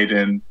Friday night,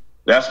 and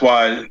that's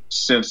why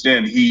since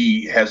then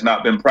he has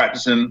not been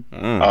practicing.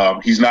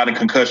 He's not in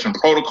concussion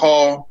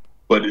protocol,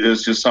 but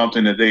it's just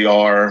something that they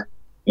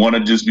want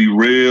to just be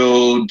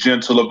real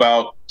gentle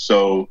about.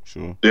 So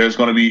there's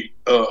going to be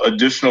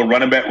additional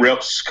running back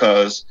reps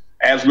because,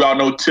 as we all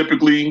know,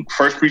 typically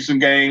first preseason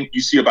game,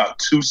 you see about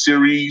 2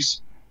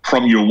 series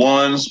from your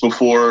ones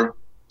before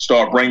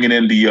start bringing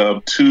in the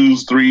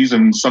 2s, 3s,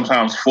 and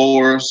sometimes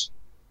 4s.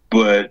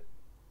 But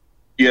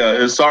yeah,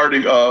 it's already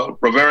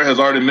Rivera has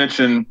already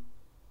mentioned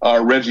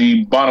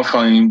Reggie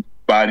Bonifane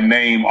by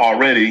name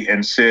already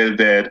and said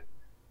that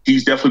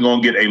he's definitely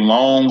going to get a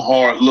long,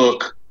 hard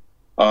look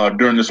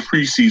during this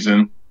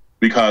preseason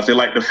because they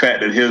like the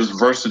fact that his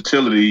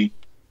versatility,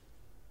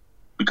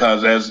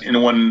 because as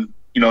anyone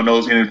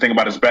knows anything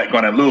about his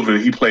background at Louisville,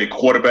 he played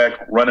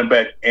quarterback, running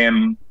back,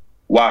 and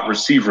wide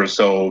receiver.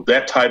 So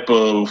that type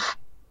of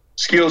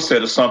skill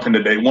set is something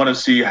that they want to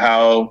see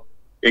how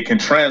it can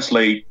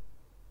translate,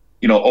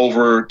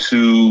 over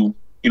to,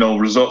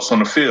 results on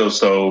the field.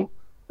 So,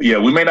 yeah,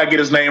 we may not get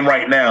his name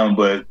right now,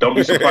 but don't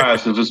be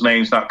surprised if his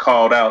name's not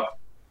called out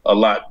a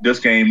lot this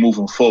game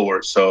moving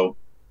forward. So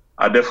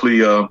I definitely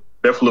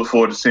look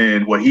forward to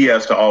seeing what he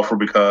has to offer,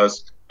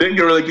 because I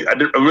really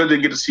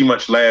didn't get to see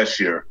much last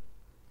year.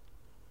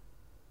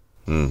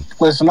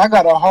 Listen, I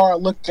got a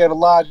hard look at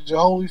Elijah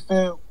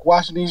Holyfield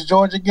watching these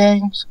Georgia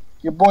games.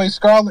 Your boy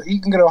Scarlett, he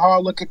can get a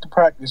hard look at the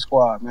practice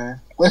squad,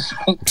 man. Listen,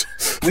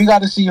 we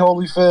got to see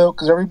Holyfield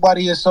because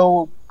everybody is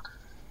so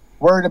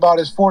worried about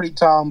his 40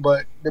 time,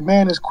 but the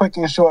man is quick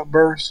in short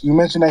bursts. You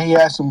mentioned that he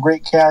has some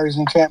great carries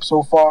in camp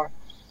so far.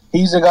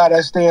 He's a guy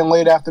that's staying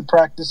late after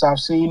practice. I've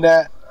seen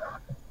that.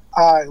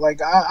 I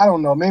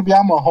don't know. Maybe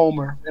I'm a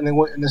homer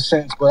in a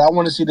sense, but I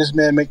want to see this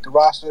man make the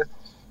roster.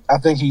 I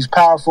think he's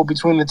powerful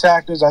between the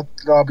tackles.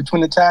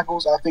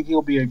 I think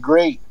he'll be a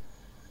great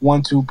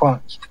 1-2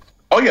 punch.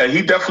 Oh yeah,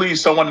 he definitely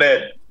is someone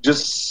that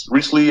just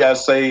recently, I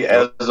say,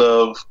 as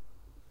of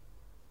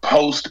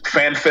post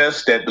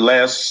FanFest, that the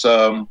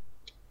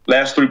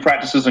last 3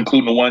 practices,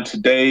 including the one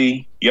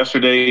today,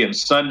 yesterday, and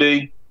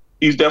Sunday,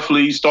 he's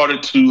definitely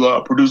started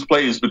to produce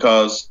plays,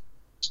 because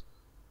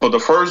for the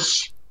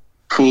first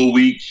full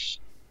week,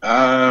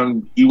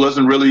 he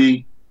wasn't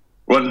really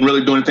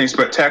doing anything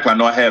spectacular. I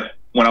know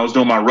when I was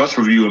doing my rush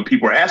review and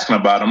people were asking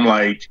about him,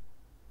 like,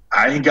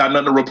 I ain't got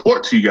nothing to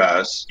report to you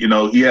guys. He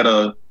had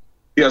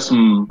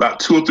about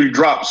 2 or 3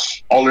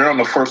 drops all around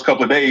the first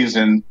couple of days,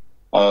 and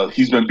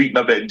he's been beating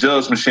up that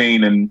judge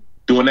machine and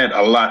doing that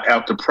a lot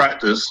after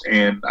practice.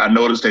 And I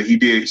noticed that he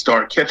did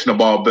start catching the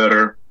ball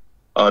better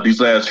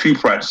these last few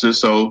practices.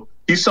 So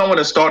he's someone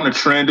that's starting to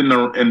trend in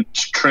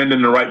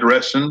the right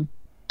direction.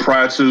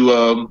 Prior to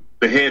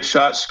the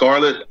headshot,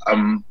 Scarlett,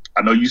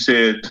 I know you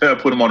said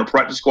put him on the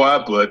practice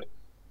squad, but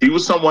he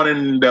was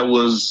someone that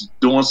was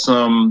doing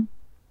some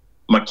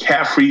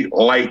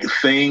McCaffrey-like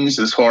things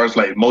as far as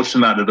like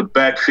motion out of the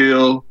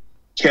backfield,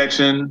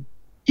 catching.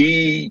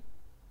 He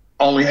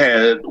only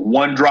had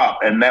 1 drop,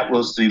 and that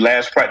was the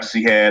last practice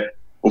he had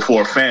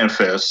before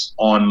FanFest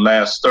on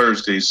last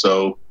Thursday.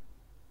 So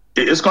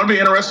it's going to be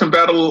an interesting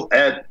battle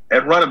at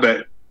running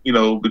back,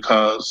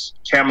 because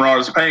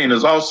Cameron Payne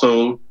is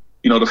also,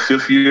 the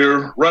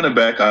 5th-year running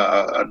back.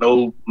 I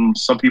know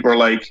some people are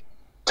like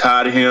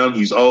tired of him.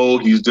 He's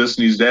old. He's this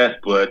and he's that.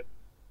 But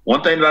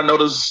one thing that I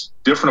noticed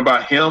different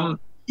about him,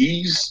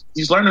 he's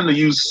learning to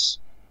use.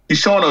 He's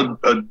showing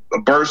a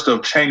burst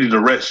of changing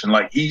direction.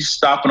 Like, he's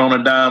stopping on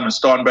a dime and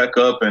starting back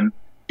up, and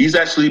he's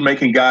actually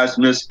making guys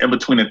miss in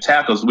between the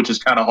tackles, which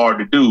is kind of hard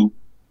to do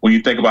when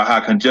you think about how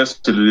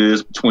congested it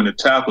is between the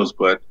tackles.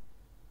 But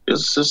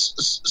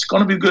it's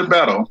going to be a good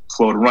battle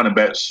for the running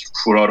backs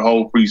for the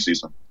whole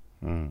preseason.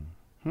 Mm-hmm.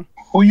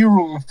 Who you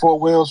rooting for,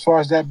 Will, as far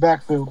as that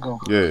backfield goes?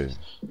 Yeah.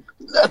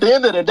 At the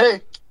end of the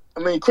day,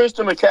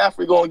 Christian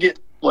McCaffrey going to get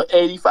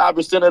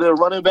 85% of their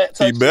running back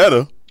touches. He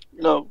better.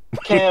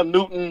 Cam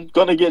Newton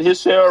going to get his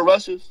share of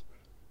rushes.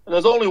 And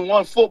there's only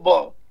one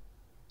football.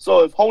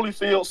 So if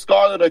Holyfield,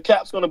 Scarlett, or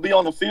Cap's going to be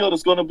on the field,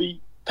 it's going to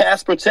be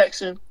pass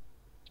protection,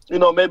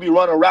 maybe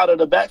run a route of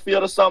the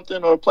backfield or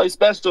something, or play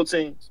special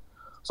teams.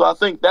 So I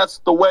think that's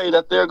the way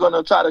that they're going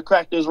to try to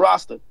crack this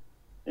roster.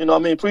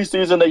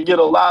 Preseason, they get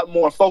a lot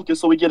more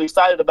focus, so we get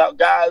excited about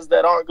guys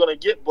that aren't going to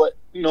get but,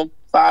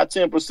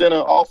 5-10%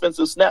 of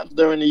offensive snaps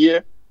during the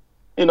year.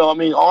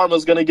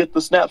 Arma's going to get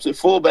the snaps at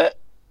fullback.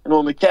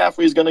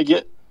 McCaffrey's going to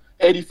get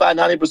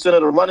 85-90%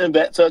 of the running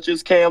back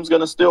touches. Cam's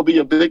going to still be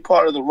a big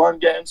part of the run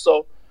game.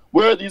 So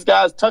where are these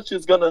guys'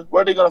 touches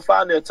where are they going to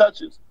find their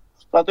touches?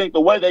 So I think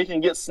the way they can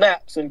get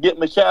snaps and get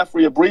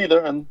McCaffrey a breather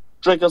and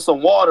drinking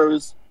some water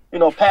is,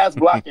 pass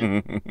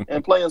blocking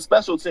and playing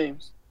special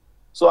teams.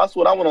 So that's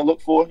what I want to look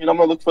for. I'm going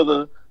to look for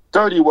the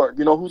dirty work.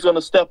 Who's going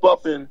to step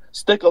up and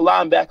stick a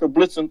linebacker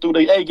blitzing through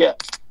the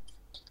A-gap.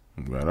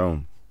 Right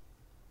on.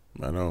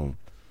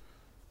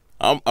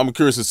 I'm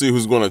curious to see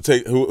who's going to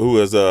take who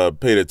has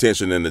paid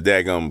attention in the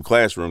daggum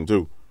classroom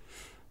too.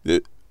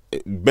 It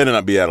better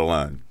not be out of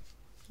line.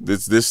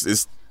 This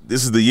is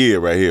the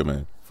year right here,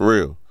 man. For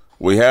real.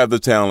 We have the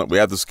talent. We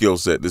have the skill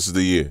set. This is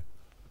the year.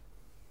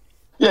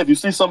 Yeah, if you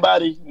see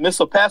somebody miss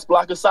a pass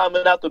block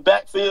assignment out the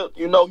backfield,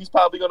 he's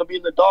probably going to be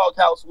in the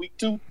doghouse week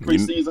 2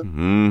 preseason.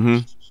 Mm-hmm.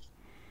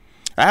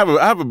 I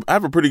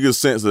have a pretty good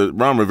sense that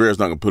Ron Rivera's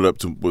not going to put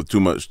up with too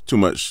much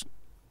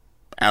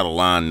out of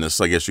lineness,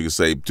 I guess you could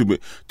say.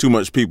 Too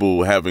much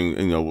people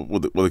having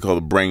what they call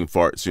the brain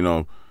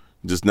farts,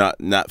 just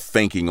not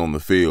thinking on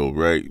the field,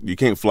 right? You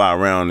can't fly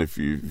around if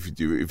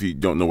you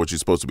don't know what you're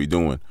supposed to be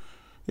doing.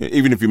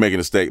 Even if you make a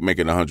mistake, going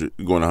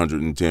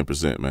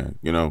 110%,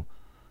 man.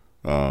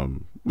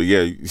 But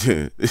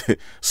yeah,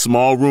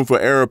 small room for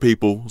error,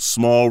 people.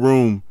 Small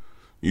room.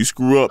 You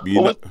screw up,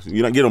 you're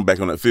not getting them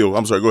back on that field.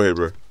 I'm sorry. Go ahead,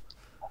 bro.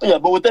 Yeah,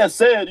 but with that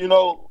said,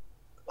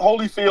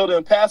 Holyfield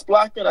and pass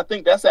blocking, I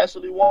think that's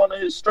actually one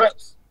of his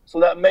strengths. So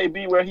that may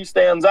be where he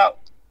stands out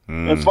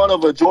in front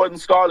of a Jordan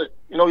Scarlett.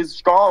 He's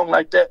strong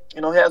like that.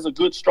 He has a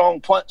good,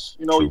 strong punch.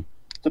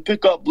 to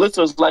pick up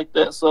blitzers like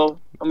that. So,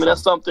 I mean,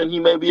 that's something he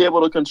may be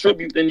able to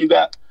contribute. Then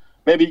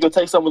maybe you could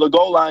take some of the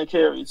goal line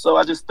carries. So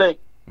I just think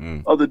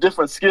of the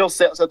different skill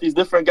sets that these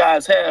different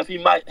guys have. He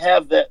might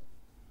have that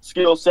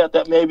skill set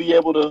that may be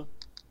able to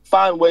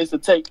find ways to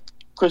take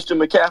Christian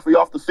McCaffrey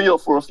off the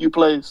field for a few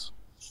plays.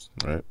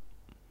 Right.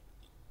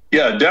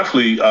 Yeah,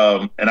 definitely.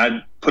 And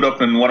I put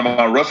up in one of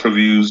my rush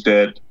reviews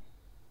that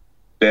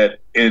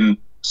in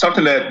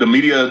something that the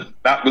media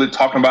not really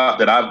talking about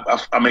that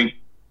I make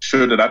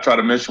sure that I try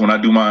to mention when I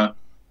do my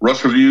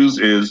rush reviews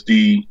is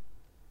the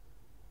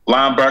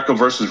linebacker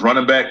versus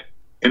running back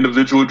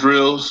individual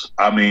drills.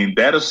 I mean,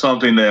 that is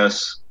something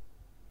that's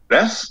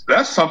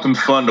something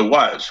fun to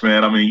watch,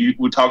 man. I mean,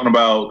 we're talking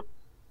about,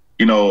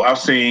 I've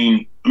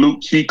seen Luke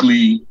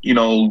Kuechly,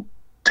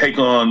 take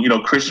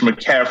on, Christian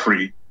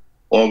McCaffrey,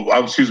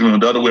 or excuse me,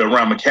 the other way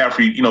around,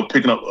 McCaffrey,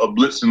 picking up a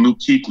blitz and Luke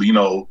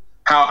Kuechly,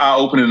 how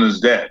eye-opening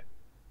is that?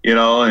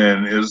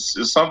 And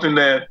it's something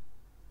that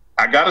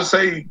I got to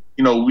say,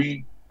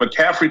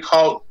 McCaffrey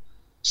caught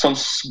some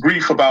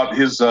grief about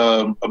his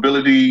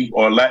ability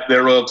or lack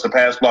thereof to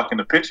pass block in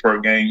the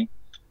Pittsburgh game.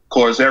 Of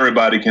course,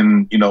 everybody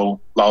can,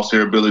 lost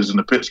their abilities in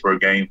the Pittsburgh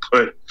game.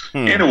 But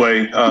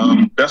anyway,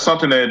 that's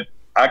something that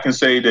I can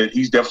say that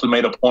he's definitely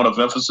made a point of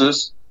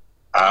emphasis.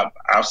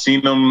 I've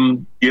seen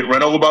him get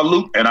run over by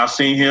Luke, and I've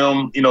seen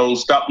him,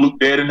 stop Luke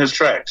dead in his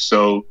tracks.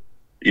 So,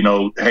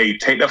 hey,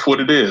 take that for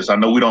what it is. I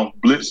know we don't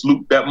blitz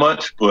Luke that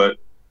much, but,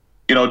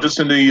 just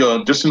in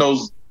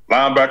those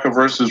linebacker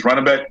versus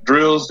running back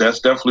drills, that's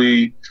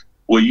definitely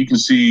where you can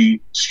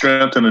see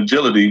strength and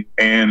agility.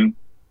 And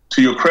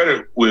to your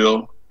credit,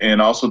 Will,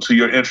 and also to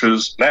your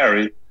interest,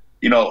 Larry,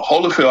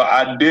 Holyfield,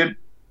 I did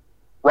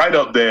write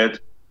up that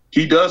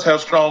he does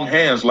have strong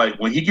hands. Like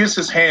when he gets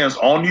his hands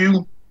on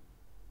you,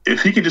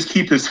 if he can just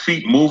keep his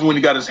feet moving when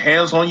he got his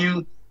hands on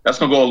you, that's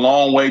going to go a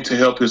long way to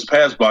help his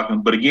pass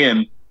blocking. But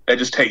again, that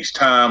just takes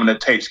time, and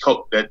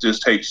that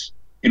just takes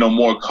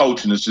more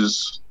coaching. It's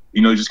just,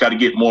 you just got to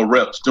get more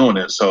reps doing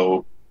it.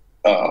 So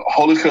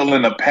Holyfield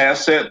in the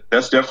pass set,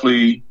 that's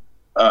definitely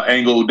an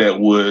angle that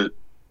would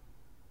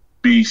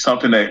be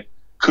something that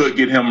could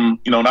get him,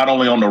 not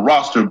only on the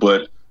roster,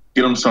 but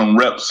get him some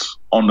reps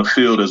on the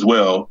field as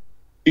well.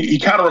 He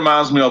kind of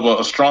reminds me of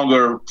a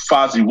stronger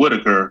Fozzie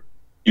Whitaker,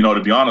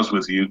 to be honest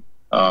with you.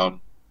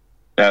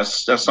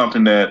 That's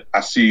something that I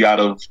see out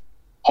of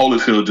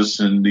Holyfield just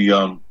in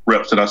the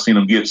reps that I've seen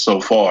him get so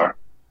far.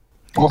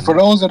 Well, for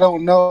those that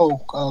don't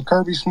know,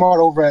 Kirby Smart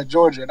over at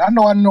Georgia, and I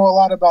know a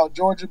lot about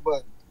Georgia,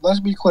 but let's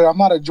be clear, I'm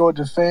not a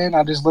Georgia fan.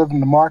 I just live in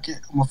the market.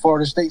 I'm a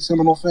Florida State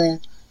Seminole fan,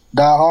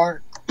 die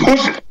hard.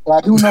 But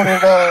I do know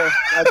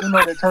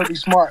that Kirby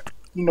Smart,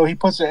 he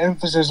puts an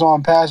emphasis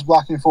on pass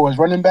blocking for his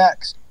running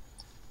backs.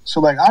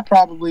 So, I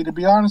probably, to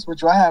be honest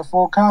with you, I have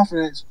full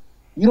confidence.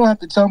 You don't have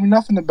to tell me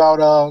nothing about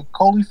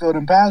Holyfield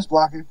and pass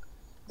blocking.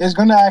 It's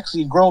going to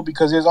actually grow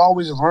because there's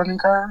always a learning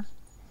curve.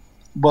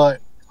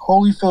 But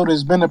Holyfield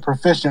has been a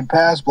proficient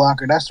pass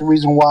blocker. That's the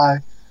reason why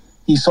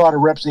he saw the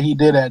reps that he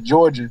did at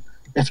Georgia.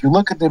 If you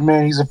look at the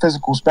man, he's a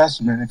physical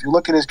specimen. If you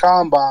look at his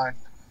combine,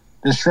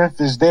 the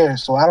strength is there.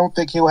 So I don't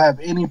think he'll have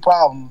any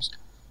problems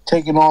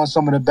taking on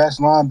some of the best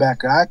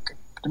linebacker.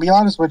 To be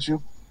honest with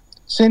you,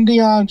 send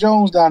Deion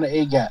Jones down to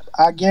A-gap.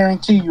 I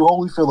guarantee you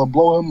Holyfield will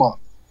blow him up.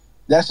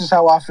 That's just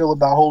how I feel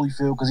about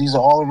Holyfield because he's an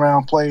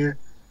all-around player,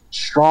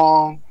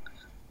 strong.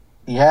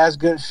 He has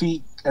good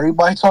feet.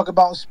 Everybody talk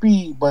about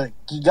speed, but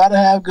you got to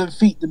have good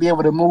feet to be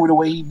able to move the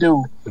way he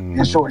do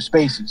in short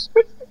spaces.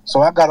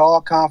 So I've got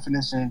all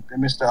confidence in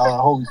Mr.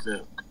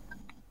 Holyfield.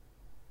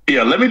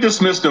 Yeah, let me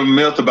dismiss the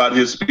myth about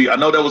his speed. I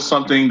know that was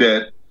something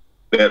that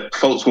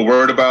folks were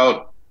worried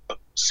about.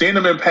 Seeing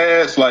him in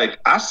pass,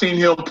 I've seen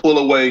him pull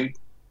away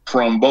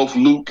from both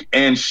Luke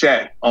and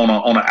Shaq on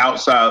an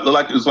outside.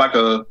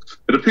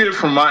 It appeared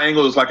from my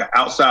angle, it's like an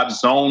outside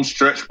zone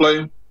stretch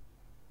play.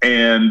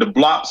 And the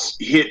blocks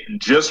hit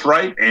just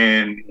right.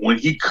 And when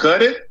he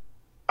cut it,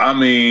 I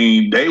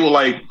mean, they were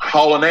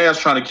hauling ass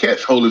trying to catch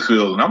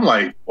Holyfield. And I'm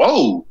like,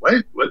 whoa,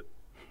 wait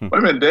a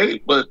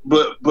minute, but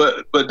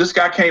this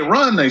guy can't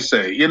run, they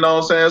say. You know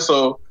what I'm saying?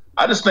 So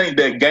I just think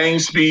that game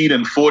speed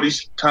and 40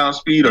 times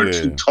speed are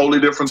two totally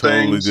different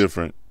things. Totally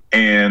different.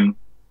 And,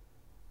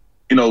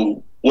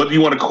 whether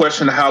you want to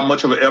question how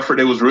much of an effort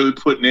they was really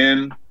putting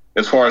in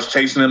as far as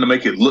chasing him to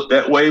make it look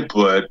that way,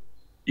 but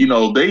they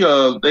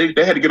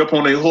had to get up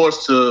on their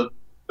horse to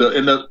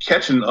end up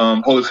catching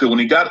Holyfield when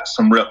he got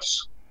some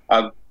reps.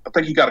 I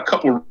think he got a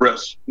couple of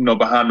reps,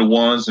 behind the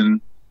ones, and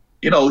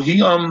he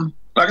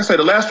like I said,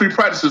 the last 3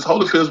 practices,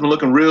 Holyfield's been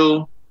looking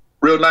real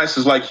nice.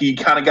 It's like he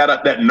kind of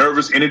got that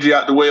nervous energy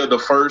out the way of the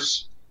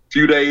first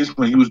few days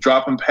when he was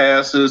dropping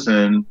passes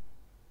and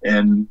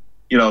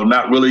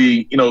not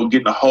really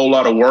getting a whole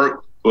lot of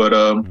work, but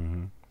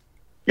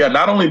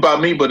not only by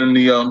me but in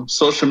the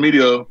social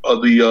media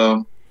of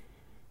the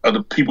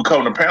people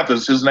covering the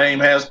Panthers, his name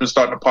has been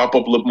starting to pop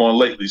up a little more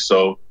lately.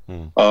 So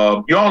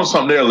you're on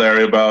something there,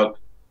 Larry, about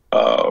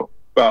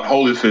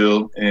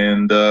Holyfield.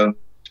 And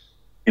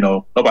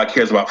nobody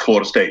cares about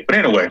Florida State. But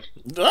anyway.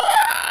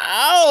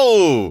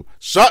 Oh,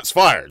 shots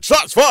fired.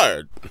 Shots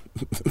fired.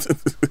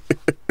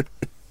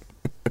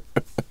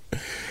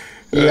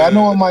 Yeah, I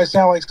know it might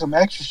sound like some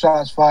extra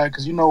shots fired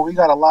because, we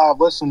got a live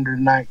listener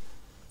tonight.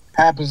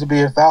 Happens to be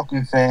a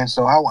Falcon fan,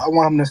 so I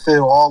want him to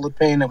feel all the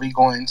pain that we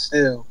going to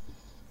instill.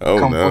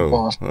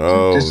 Football.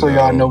 Just so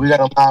y'all know, we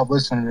got a live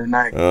listener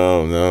tonight.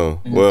 Oh,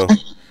 no. Well,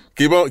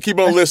 keep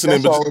on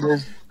listening. That's all it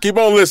is. Keep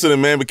on listening,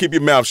 man, but keep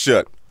your mouth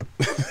shut.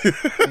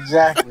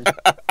 Exactly.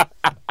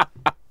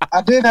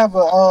 I did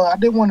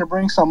want to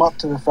bring some up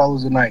to the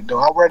fellas tonight, though.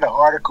 I read an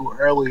article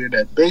earlier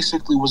that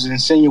basically was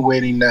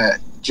insinuating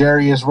that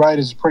Jarius Wright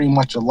is pretty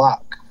much a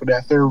lock for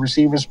that third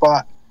receiver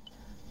spot.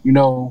 Within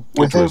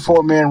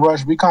 4-man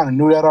rush, we kind of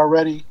knew that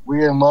already.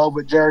 We're in love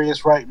with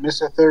Jarius Wright,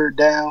 miss a third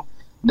down,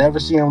 never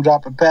see him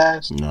drop a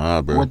pass.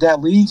 Nah, bro. What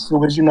that leads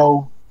to is,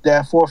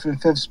 that 4th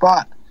and 5th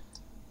spot.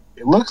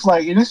 It looks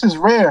like, and this is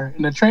rare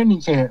in the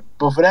training camp,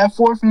 but for that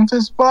 4th and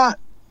 5th spot,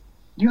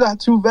 you got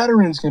 2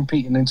 veterans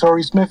competing, in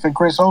Torrey Smith and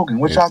Chris Hogan.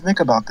 What y'all think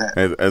about that?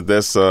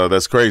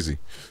 That's crazy.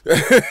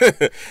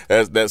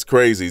 that's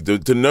crazy.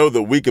 To know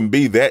that we can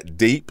be that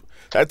deep,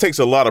 that takes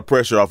a lot of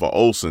pressure off of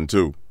Olsen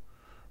too,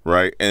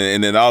 right?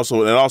 And it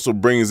also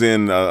brings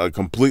in a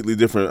completely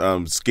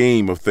different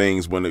scheme of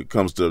things when it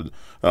comes to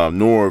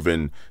Norv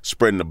and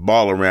spreading the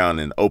ball around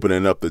and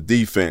opening up the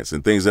defense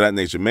and things of that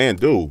nature. Man,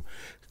 dude,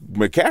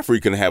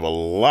 McCaffrey can have a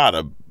lot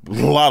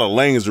of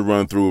lanes to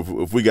run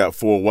through if we got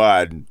 4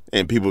 wide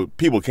and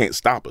people can't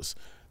stop us.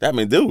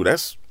 Dude,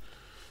 that's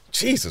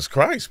Jesus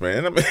Christ,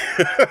 man.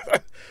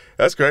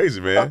 That's crazy,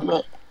 man.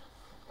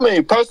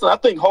 Personally, I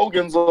think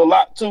Hogan's a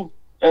lot too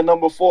at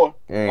number 4.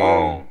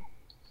 I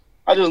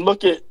just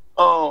look at.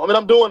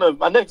 I'm doing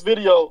my next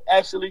video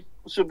actually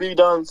should be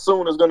done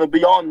soon. Is going to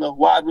be on the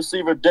wide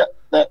receiver depth,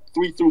 that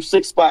 3 through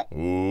 6 spot.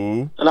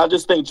 Ooh. And I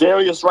just think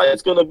Jarius Wright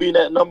is going to be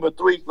that number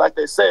 3. Like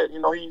they said,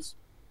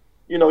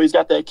 he's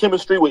got that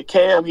chemistry with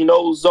Cam. He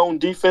knows zone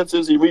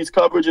defenses. He reads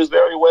coverages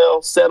very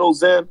well,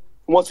 settles in.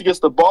 Once he gets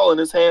the ball in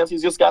his hands,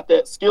 he's just got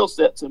that skill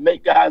set to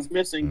make guys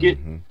miss and get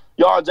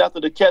yards after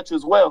the catch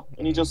as well.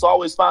 And he just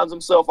always finds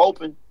himself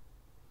open.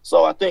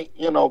 So I think,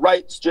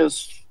 Wright's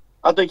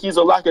I think he's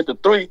a lock at the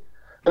 3.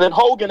 And then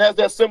Hogan has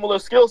that similar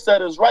skill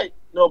set as Wright,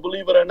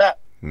 believe it or not.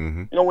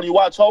 Mm-hmm. When you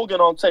watch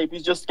Hogan on tape,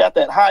 he's just got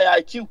that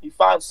high IQ. He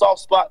finds soft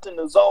spots in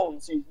the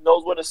zones. He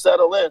knows where to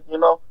settle in,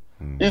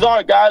 Mm-hmm. These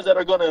aren't guys that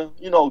are going to,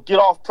 get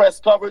off press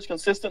coverage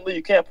consistently.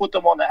 You can't put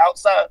them on the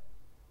outside.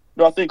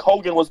 I think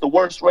Hogan was the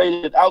worst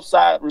rated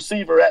outside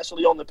receiver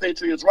actually on the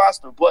Patriots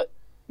roster, but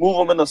move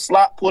him in the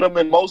slot, put him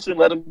in motion,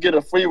 let him get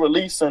a free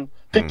release and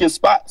pick his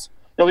spots.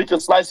 He can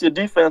slice your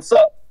defense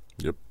up.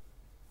 Yep.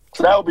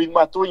 So that would be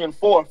my 3 and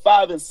 4.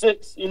 5 and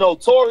 6.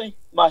 Torrey,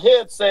 my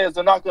head says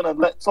they're not going to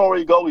let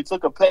Torrey go. He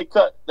took a pay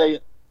cut. They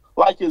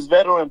like his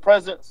veteran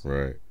presence.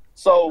 Right.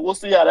 So we'll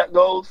see how that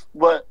goes.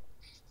 But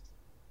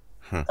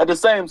at the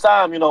same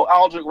time,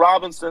 Aldrick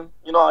Robinson,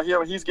 I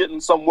hear he's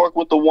getting some work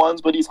with the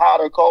ones, but he's hot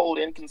or cold,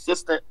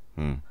 inconsistent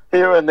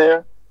here and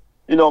there.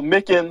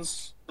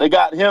 Mickens, they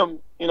got him.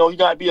 He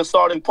got to be a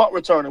starting punt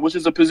returner, which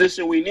is a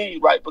position we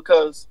need, right?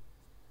 Because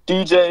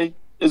DJ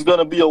is going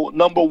to be a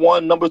number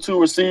 1, number 2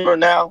 receiver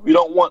now. You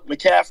don't want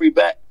McCaffrey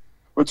back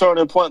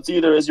returning punts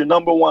either as your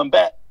number 1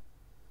 back.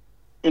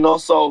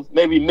 So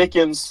maybe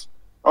Mickens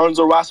earns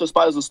a roster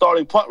spot as a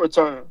starting punt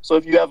returner. So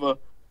if you have a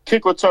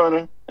kick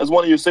returner as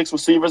one of your 6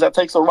 receivers, that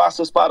takes a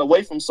roster spot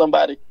away from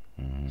somebody.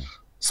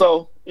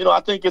 So,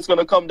 I think it's going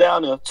to come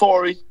down to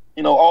Torrey,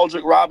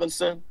 Aldrick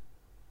Robinson,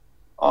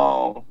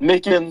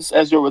 Mickens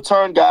as your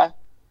return guy,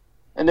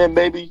 and then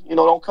maybe,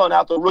 don't count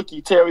out the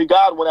rookie Terry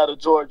Godwin out of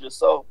Georgia.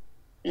 So,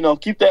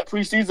 keep that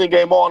preseason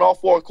game on all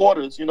 4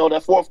 quarters. That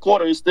 4th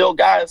quarter is still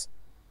guys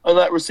in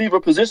that receiver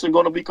position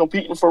going to be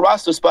competing for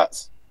roster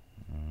spots.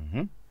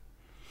 Mm-hmm.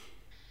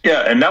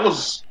 Yeah, and that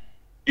was,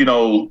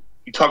 you're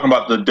talking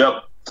about the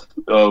depth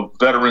of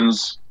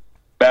veterans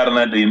battling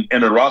at the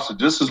end of the roster.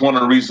 This is one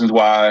of the reasons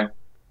why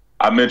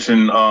I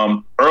mentioned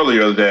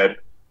earlier that,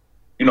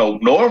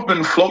 Norv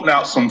been floating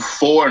out some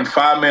 4- and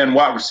 5-man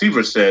wide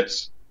receiver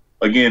sets.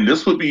 Again,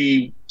 this would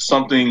be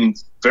something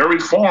very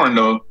foreign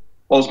to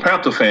most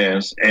Panther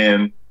fans.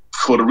 And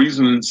for the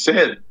reason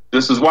said,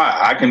 this is why.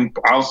 I can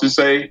honestly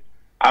say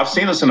I've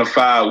seen us in a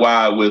 5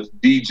 wide with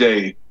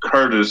DJ,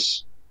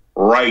 Curtis,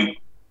 Wright,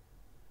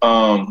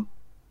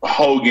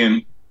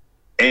 Hogan,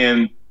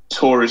 and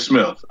Torrey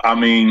Smith.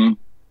 If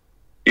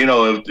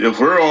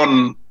we're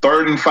on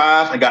 3rd and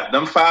 5 and got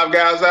them 5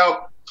 guys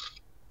out,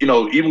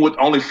 even with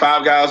only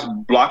 5 guys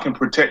blocking,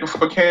 protecting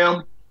for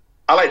Cam,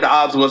 I like the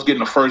odds of us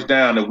getting a first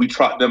down if we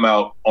trot them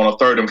out on a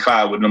 3rd and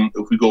 5 with them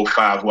if we go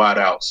 5 wide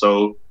out.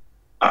 So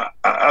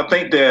I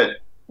think that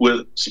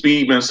with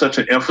speed being such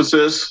an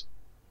emphasis,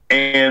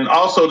 and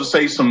also to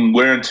say some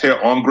wear and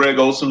tear on Greg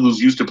Olsen, who's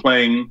used to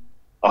playing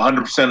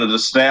 100% of the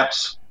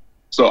snaps.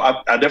 So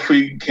I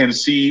definitely can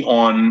see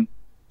on,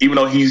 even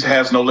though he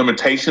has no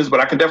limitations, but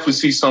I can definitely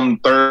see some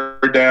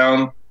 3rd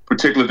down,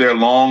 particularly there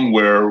long,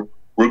 where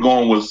we're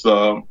going with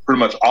pretty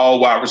much all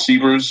wide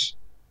receivers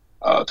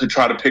to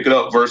try to pick it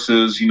up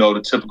versus,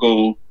 the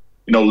typical,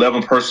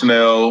 11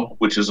 personnel,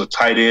 which is a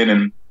tight end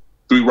and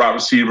 3 wide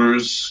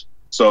receivers.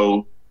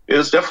 So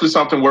it's definitely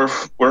something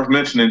worth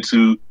mentioning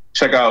to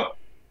check out,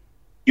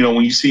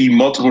 when you see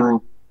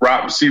multiple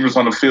wide receivers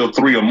on the field,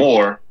 3 or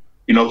more,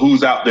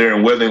 who's out there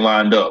and where they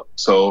lined up.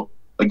 So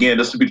again,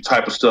 this would be the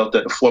type of stuff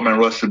that the 4-man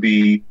rush should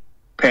be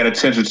paying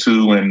attention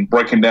to and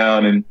breaking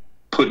down and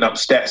putting up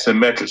stats and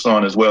metrics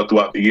on as well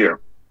throughout the year.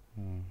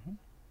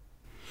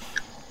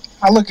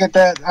 I look at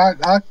that.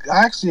 I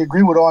actually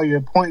agree with all your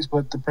points,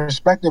 but the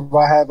perspective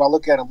I have, I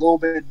look at it a little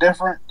bit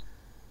different.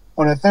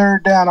 On the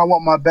third down, I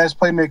want my best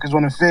playmakers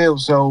on the field.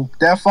 So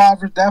that five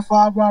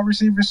wide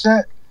receiver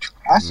set,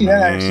 I see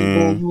that actually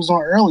being used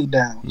on early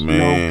downs.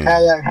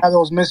 Have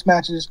those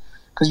mismatches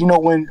because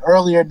when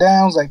earlier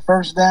downs like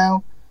first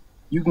down,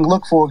 you can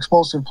look for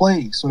explosive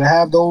plays. So to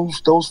have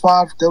those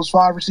five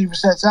receiver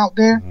sets out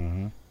there,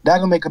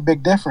 that'll make a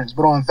big difference.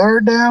 But on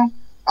third down,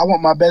 I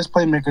want my best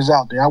playmakers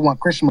out there. I want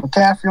Christian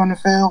McCaffrey on the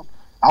field.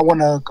 I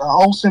want a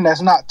Olsen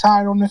that's not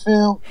tired on the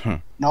field.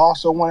 And I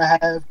also want to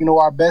have,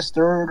 our best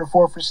third or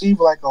fourth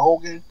receiver like a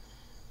Hogan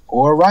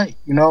or a Wright,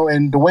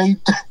 and the way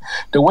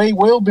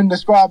Will been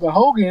describing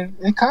Hogan,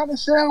 it kind of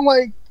sounds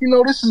like,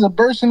 this is a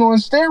person on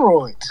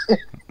steroids.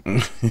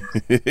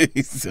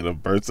 He said a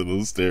person on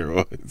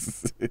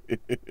steroids.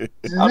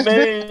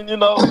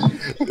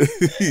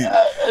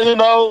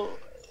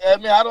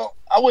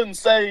 I wouldn't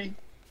say,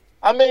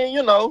 really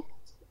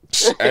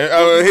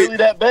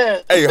that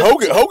bad. Hey,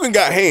 Hogan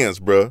got hands,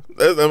 bro.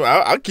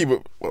 I keep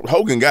it.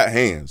 Hogan got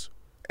hands,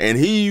 and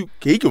he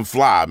can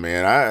fly,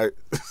 man. I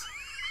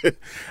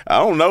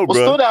don't know, bro. What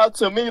stood out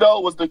to me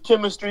though was the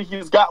chemistry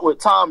he's got with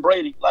Tom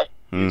Brady. Like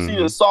you see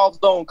the soft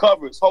zone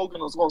coverage,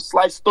 Hogan was going to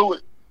slice through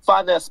it,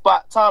 find that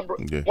spot.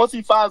 Once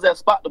he finds that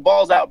spot, the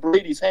ball's out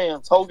Brady's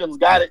hands. Hogan's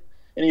got it,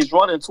 and he's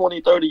running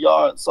 20, 30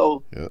 yards.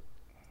 So,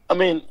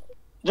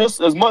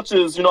 just as much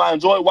as, I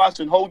enjoy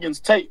watching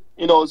Hogan's tape,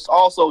 it's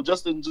also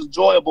just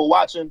enjoyable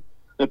watching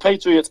the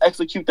Patriots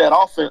execute that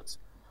offense.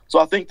 So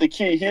I think the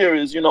key here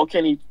is,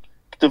 can he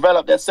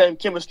develop that same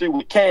chemistry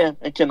with Cam,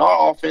 and can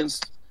our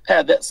offense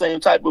have that same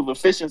type of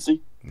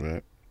efficiency?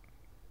 Right.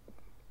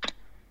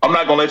 I'm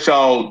not going to let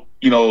y'all,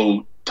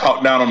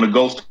 talk down on the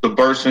ghost of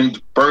Burson.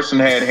 Burson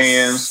had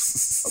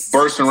hands.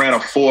 Burson ran a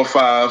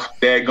 4.5.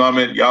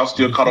 Dadgummit, y'all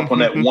still caught up on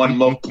that 1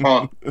 month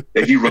punt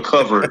that he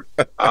recovered.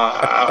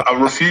 I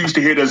refuse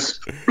to hear this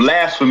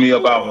blasphemy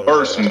about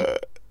Burson.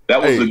 That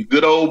was a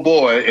good old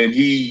boy, and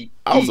he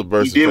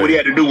did what he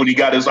had to do when he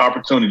got his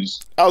opportunities.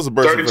 I was a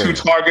Burson 32 fan.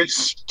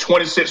 targets,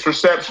 26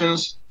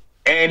 receptions,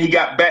 and he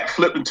got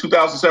backflipped in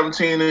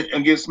 2017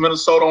 against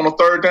Minnesota on a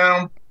third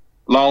down.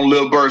 Long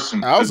live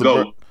Burson. I was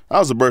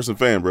a Burson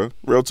fan, bro.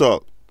 Real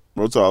talk. I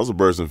was a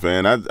Burson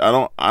fan. I'm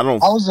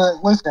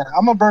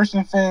a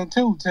Burson fan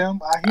too, Tim.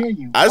 I hear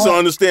you. I just don't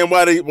understand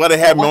why they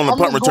had me on the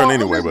punt return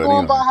anyway.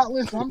 I'm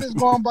just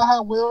going by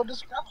how Will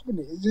describing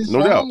it. It's just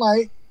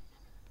like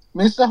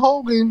Mr.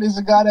 Hogan is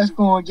a guy that's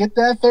going to get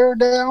that third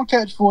down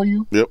catch for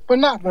you, but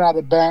not run out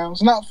of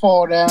bounds, not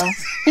fall down.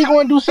 He's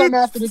going to do something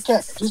after the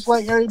catch, just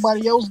like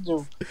everybody else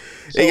do.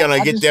 So he going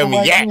to get them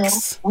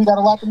yaks. We got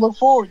a lot to look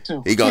forward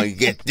to. He going to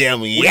get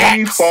them yaks.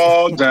 We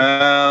fall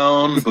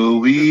down, but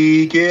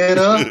we get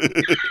up.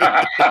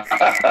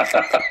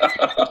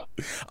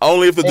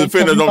 Only if the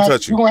defender don't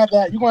touch you. You're going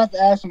to have to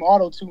add some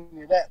auto-tune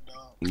to that,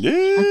 dog.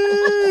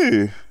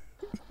 Yeah.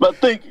 But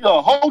think,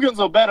 Hogan's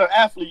a better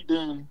athlete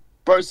than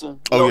Burson.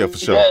 For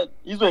sure.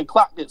 He's been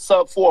clocked at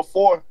sub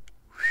 4.4.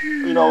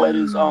 At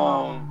his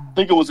I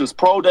think it was his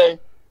pro day.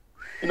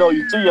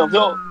 You see him.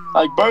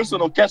 Burson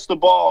will catch the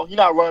ball. He's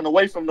not running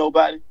away from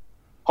nobody.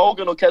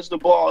 Hogan will catch the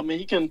ball.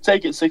 He can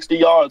take it 60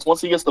 yards once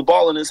he gets the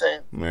ball in his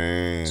hand.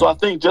 Man. So I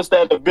think just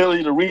that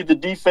ability to read the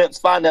defense,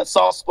 find that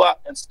soft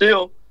spot, and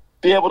still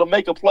be able to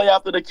make a play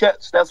after the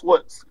catch. That's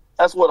what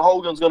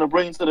Hogan's going to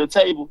bring to the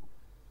table.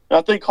 And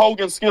I think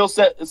Hogan's skill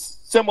set is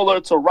similar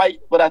to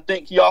Wright, but I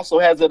think he also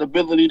has that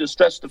ability to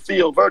stretch the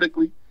field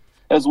vertically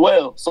as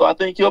well. So I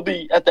think he'll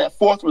be at that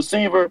fourth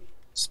receiver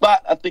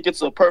spot. I think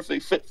it's a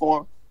perfect fit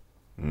for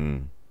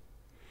him.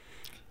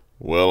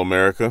 Well,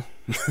 America,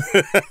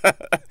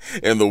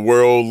 and the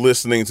world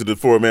listening to the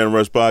 4-Man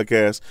Rush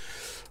podcast,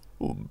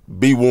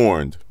 be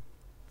warned.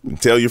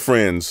 Tell your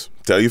friends,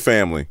 tell your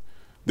family,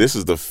 this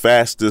is the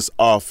fastest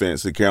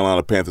offense the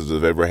Carolina Panthers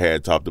have ever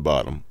had top to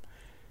bottom.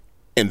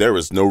 And there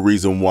is no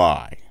reason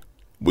why.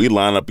 We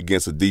line up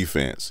against a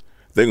defense,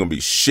 they're going to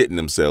be shitting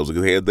themselves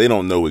because they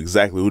don't know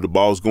exactly who the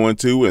ball's going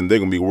to, and they're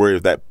going to be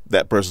worried if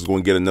that person's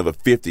going to get another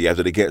 50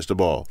 after they catch the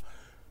ball.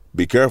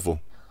 Be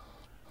careful.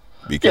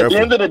 Be careful. At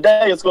the end of the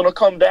day, it's going to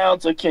come down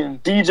to can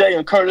DJ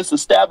and Curtis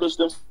establish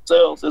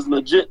themselves as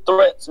legit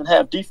threats and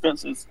have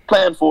defenses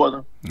planned for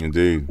them.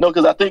 Indeed.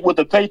 Because I think with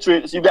the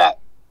Patriots, you got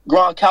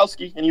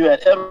Gronkowski and you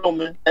had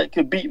Edelman that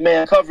could beat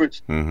man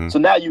coverage. So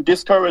now you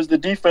discourage the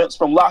defense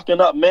from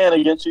locking up man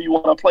against you. You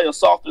want to play a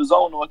softer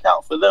zone to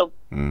account for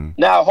them.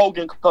 Now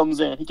Hogan comes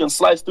in. He can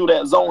slice through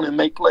that zone and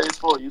make plays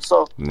for you.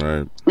 So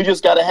we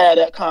just got to have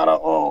that kind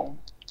of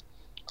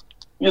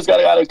You just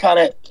gotta kind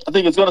of. I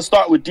think it's gonna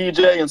start with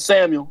DJ and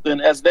Samuel. Then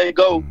as they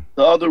go,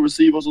 the other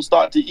receivers will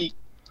start to eat.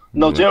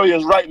 Jerry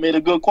is right. Made a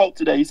good quote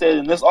today. He said,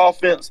 "In this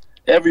offense,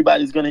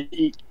 everybody's gonna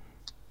eat."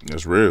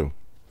 That's real,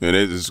 and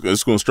it's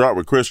gonna start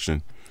with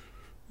Christian.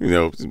 We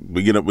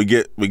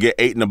get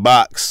 8 in the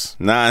box,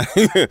 9.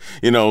 We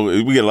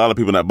get a lot of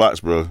people in that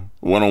box, bro.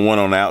 1-on-1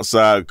 on the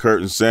outside,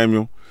 Kurt and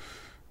Samuel.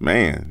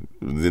 Man,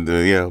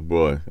 yeah,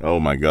 boy. Oh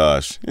my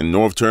gosh. And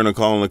North Turner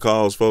calling the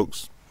calls,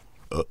 folks.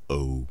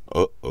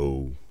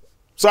 Uh-oh.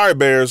 Sorry,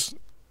 Bears.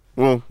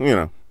 Well,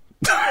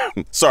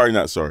 sorry,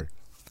 not sorry.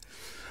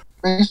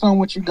 Based on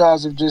what you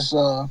guys have just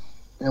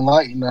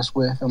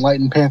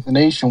enlightened Panther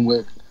Nation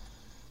with,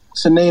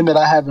 it's a name that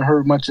I haven't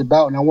heard much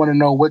about, and I want to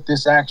know what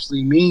this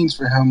actually means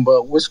for him.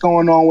 But what's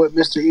going on with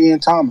Mr. Ian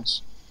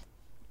Thomas?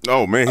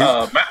 Oh, man.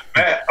 Matt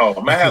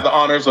had the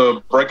honors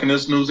of breaking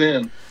this news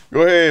in.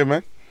 Go ahead,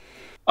 man.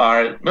 All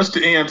right. Mr.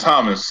 Ian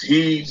Thomas,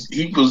 he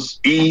was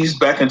eased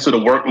back into the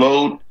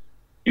workload.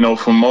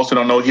 For most who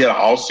don't know, he had an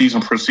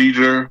off-season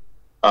procedure.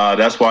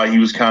 That's why he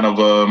was kind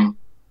of,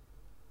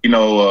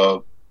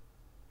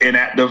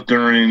 inactive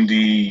during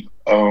the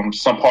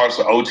some parts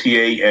of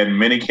OTA and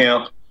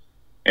minicamp.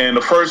 And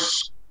the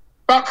first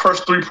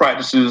 3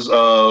 practices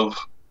of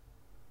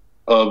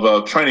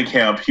training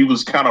camp, he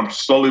was kind of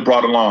slowly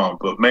brought along.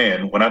 But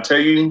man, when I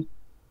tell you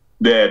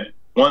that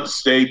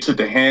once they took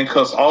the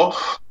handcuffs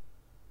off,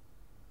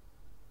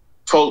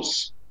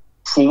 folks,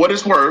 for what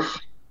it's worth,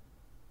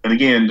 and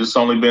again, this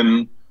only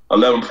been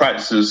 11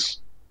 practices,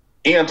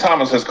 Ian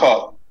Thomas has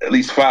caught at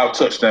least 5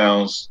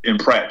 touchdowns in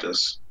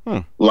practice.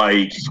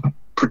 Like,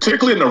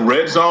 particularly in the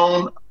red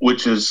zone,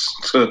 which is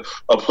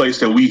a place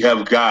that we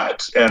have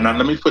got, and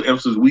let me put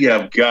emphasis, we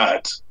have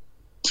got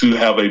to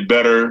have a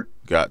better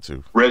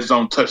red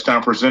zone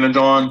touchdown percentage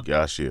on.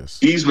 Gosh, yes.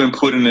 He's been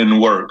putting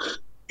in work.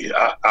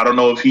 I don't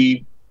know if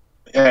he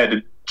had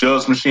the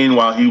Judge machine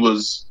while he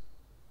was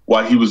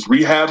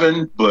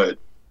rehabbing, but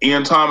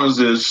Ian Thomas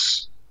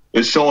is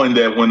showing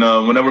that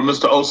whenever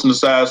Mr. Olsen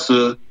decides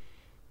to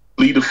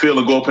lead the field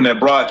and go up in that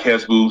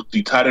broadcast booth,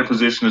 the tight end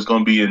position is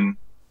going to be in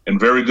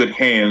very good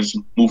hands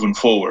moving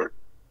forward.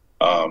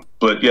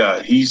 But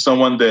yeah, he's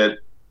someone that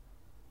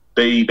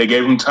they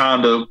gave him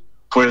time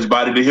for his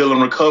body to heal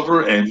and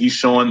recover, and he's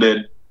showing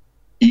that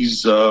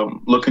he's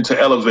looking to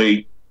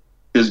elevate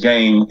his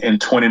game in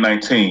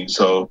 2019.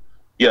 So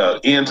yeah,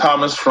 Ian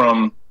Thomas,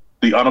 from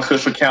the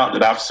unofficial count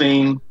that I've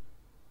seen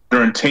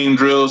during team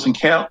drills and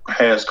camp,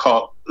 has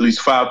caught at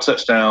least 5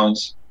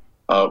 touchdowns.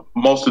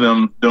 Most of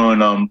them during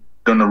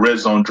the red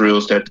zone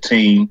drills that the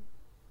team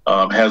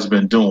has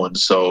been doing.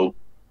 So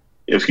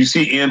if you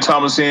see Ian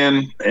Thomas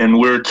in and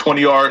we're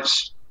 20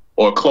 yards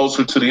or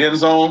closer to the end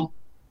zone,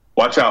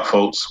 watch out,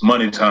 folks.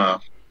 Money time.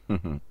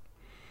 I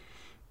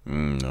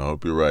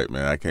hope you're right,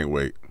 man. I can't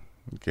wait.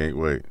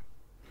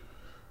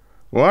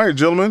 Well, all right,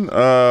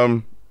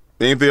 gentlemen.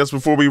 Anything else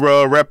before we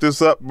wrap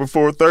this up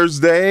before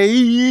Thursday?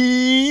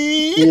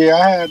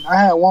 Yeah, I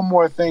had one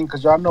more thing,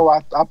 because y'all know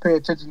I pay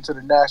attention to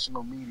the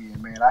national media,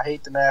 man. I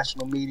hate the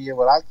national media,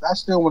 but I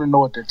still want to know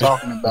what they're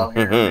talking about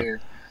here and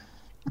there.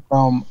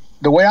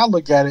 The way I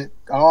look at it,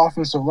 our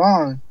offensive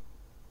line,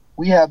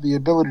 we have the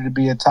ability to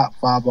be a top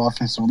 5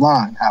 offensive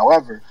line.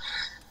 However,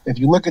 if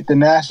you look at the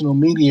national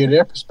media,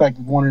 their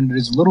perspective on it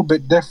is a little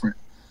bit different.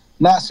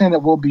 Not saying that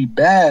we'll be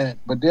bad,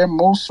 but they're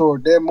more so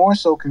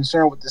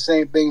concerned with the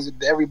same things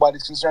that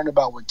everybody's concerned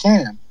about with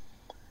Cam.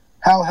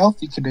 How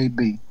healthy could they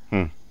be?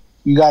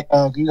 You got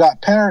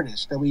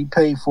Paradis that we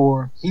paid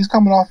for. He's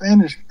coming off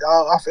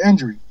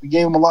injury. We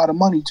gave him a lot of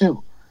money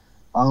too.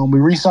 We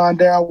re-signed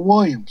Darrell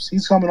Williams.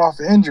 He's coming off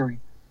an injury.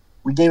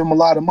 We gave him a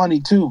lot of money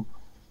too.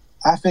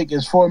 I think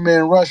as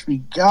 4-man rush, we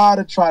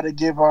gotta try to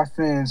give our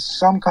fans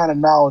some kind of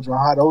knowledge on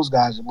how those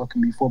guys are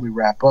looking before we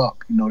wrap up.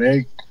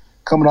 They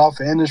coming off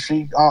an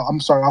injury.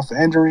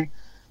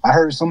 I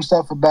heard some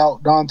stuff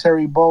about Don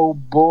Terry bull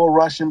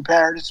rushing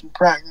Paradis in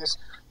practice,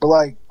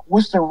 but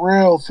what's the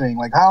real thing?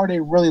 How are they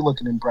really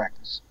looking in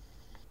practice?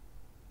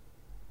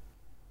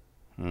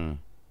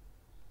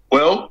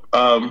 Well,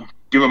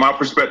 given my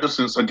perspective,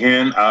 since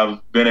again I've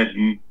been at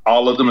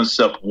all of them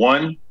except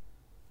one.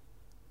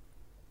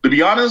 To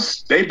be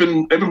honest, they've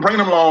been bringing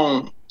them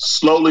along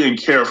slowly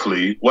and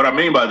carefully. What I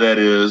mean by that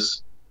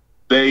is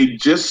they've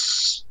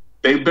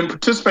been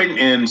participating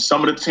in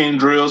some of the team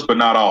drills, but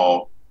not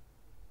all.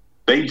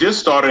 They just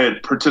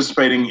started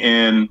participating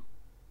in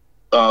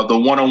the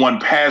one-on-one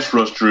pass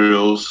rush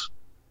drills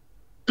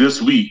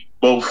this week,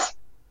 both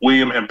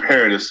William and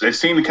Paradis. They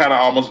seem to kind of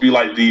almost be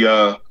like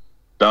the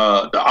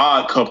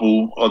odd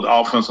couple of the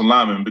offensive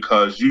linemen,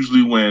 because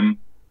usually when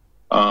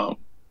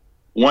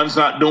one's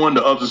not doing,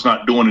 the other's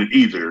not doing it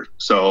either.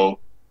 So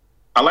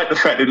I like the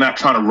fact they're not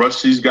trying to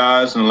rush these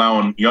guys and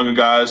allowing younger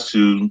guys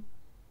to,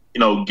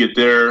 get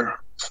their,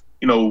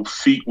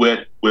 feet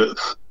wet with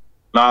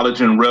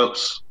knowledge and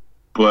reps.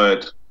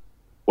 But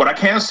what I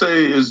can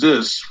say is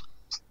this: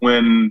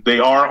 when they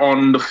are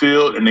on the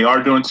field and they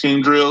are doing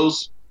team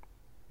drills,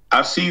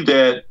 I see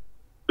that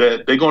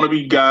they're going to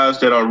be guys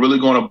that are really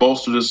going to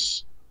bolster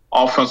this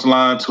offensive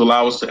line to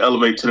allow us to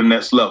elevate to the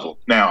next level.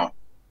 Now,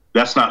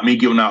 That's not me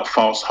giving out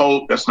false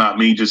hope. That's not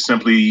me just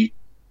simply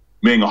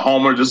being a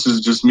homer. This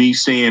is just me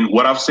seeing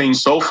what I've seen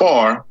so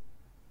far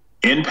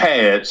in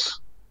pads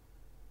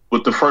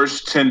with the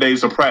first 10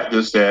 days of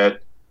practice,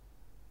 that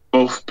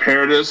both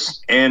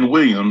Paradis and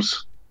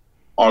Williams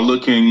are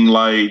looking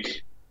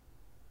like,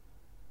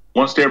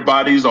 once their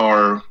bodies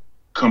are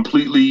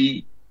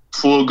completely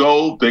full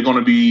go, they're going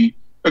to be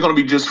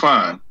just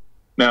fine.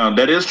 Now,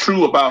 that is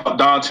true about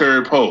Don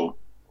Terry Poe.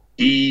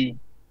 He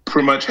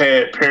pretty much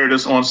had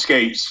Paradis on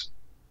skates,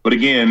 but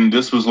again,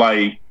 this was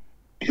like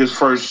his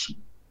first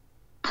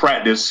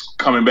practice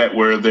coming back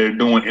where they're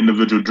doing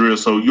individual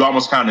drills, so you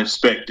almost kind of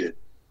expect it.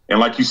 And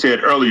like you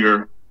said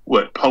earlier,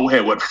 Poe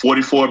had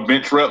 44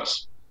 bench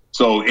reps.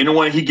 So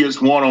anyone he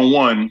gets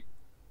one-on-one,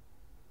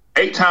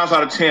 8 times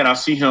out of 10, I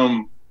see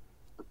him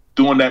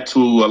doing that to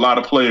a lot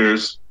of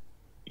players,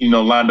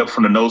 lined up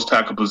from the nose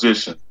tackle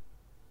position.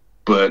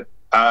 But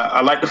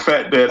I like the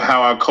fact that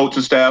how our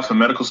coaching staff and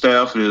medical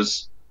staff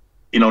is,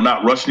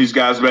 not rushing these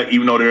guys back,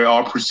 even though they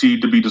are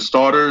perceived to be the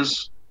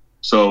starters.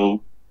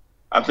 So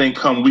I think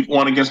come week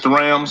 1 against the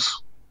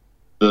Rams,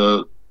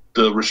 the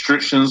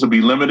restrictions will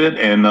be limited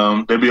and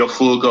they'll be a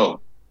full go.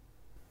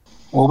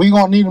 Well, we're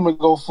going to need them to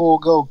go full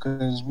go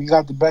because we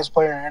got the best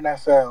player in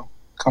NFL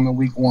coming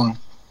week 1.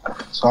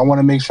 So I want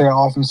to make sure the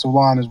offensive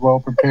line is well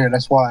prepared.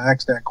 That's why I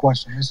asked that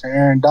question. Mr.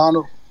 Aaron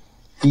Donald,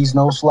 he's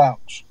no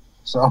slouch.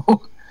 So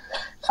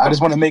I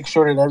just want to make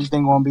sure that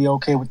everything going to be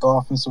okay with the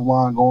offensive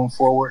line going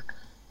forward.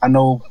 I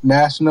know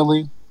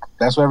nationally,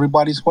 that's what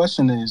everybody's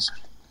question is.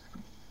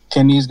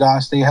 Can these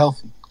guys stay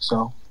healthy?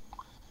 So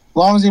as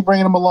long as they're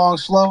bringing them along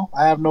slow,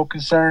 I have no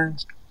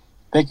concerns.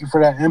 Thank you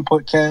for that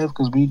input, Kev,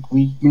 because we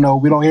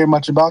don't hear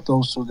much about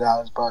those 2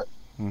 guys, but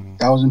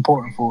that was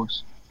important for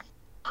us.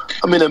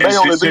 I mean, it may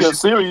only be a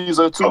series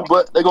or 2,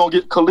 but they're going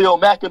to get Khalil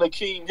Mack and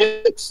Akeem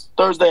Hicks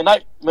Thursday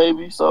night,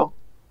 maybe. So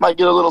might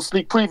get a little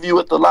sneak preview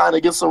at the line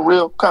and get some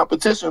real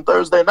competition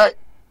Thursday night.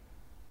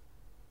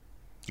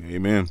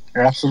 Amen.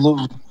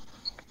 Absolutely.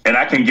 And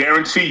I can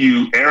guarantee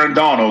you Aaron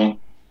Donald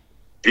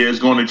is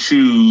going to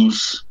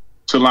choose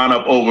to line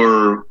up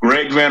over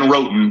Greg Van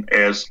Roten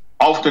as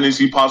often as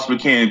he possibly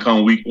can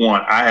come week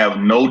 1. I have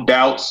no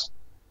doubts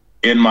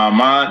in my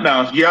mind.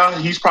 Now, yeah,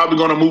 he's probably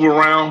going to move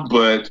around,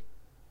 but,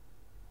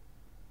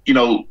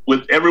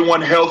 with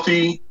everyone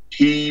healthy,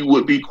 he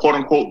would be,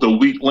 quote-unquote, the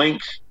weak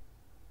link.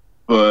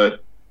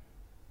 But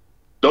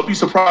don't be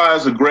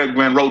surprised if Greg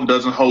Van Roten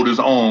doesn't hold his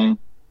own.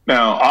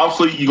 Now,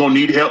 obviously, you're going to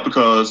need help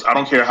because I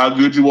don't care how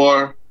good you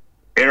are.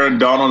 Aaron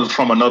Donald is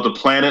from another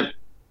planet.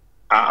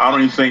 I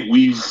don't even think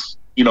we've,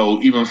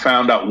 even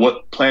found out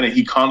what planet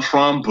he comes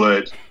from,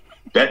 but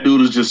that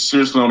dude is just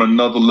seriously on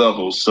another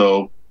level.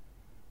 So,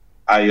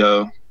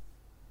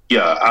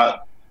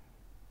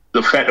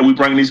 the fact that we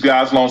bring these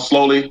guys along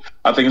slowly,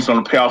 I think it's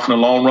going to pay off in the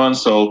long run.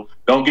 So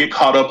don't get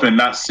caught up in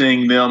not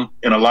seeing them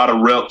in a lot of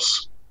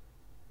reps,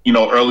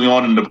 early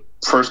on in the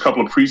first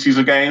couple of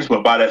preseason games.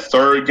 But by that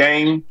 3rd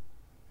game,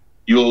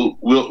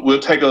 we'll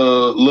take a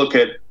look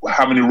at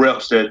how many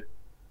reps that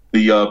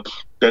the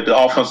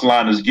offensive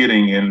line is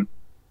getting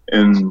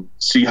and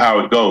see how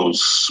it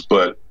goes.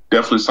 But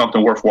definitely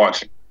something worth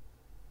watching.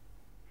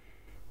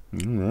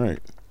 All right.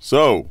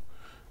 So,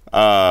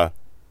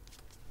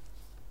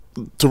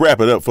 to wrap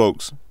it up,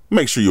 folks,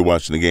 make sure you're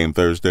watching the game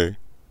Thursday,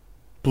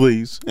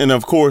 please. And,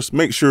 of course,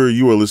 make sure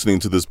you are listening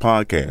to this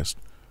podcast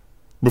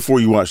before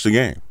you watch the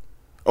game.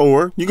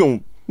 Or you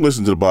can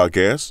listen to the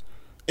podcast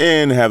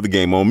and have the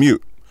game on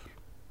mute.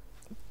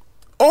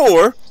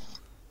 Or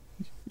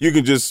you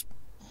can just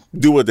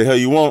do what the hell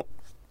you want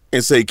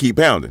and say keep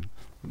pounding.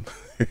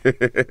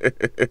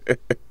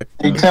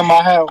 Hey, Tim,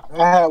 I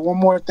had one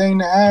more thing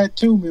to add,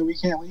 too, man. We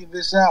can't leave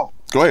this out.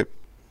 Go ahead.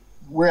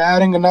 We're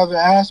adding another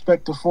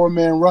aspect of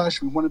 4-man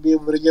rush. We want to be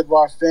able to give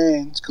our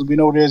fans, because we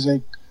know there's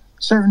a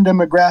certain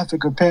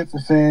demographic of Panther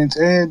fans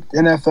and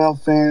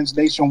NFL fans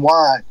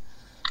nationwide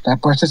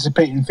that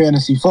participate in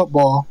fantasy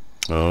football.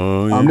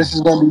 Oh, yeah. This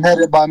is going to be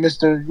headed by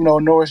Mr.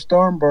 Norris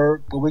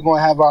Sternberg, but we're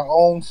going to have our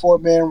own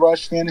 4-man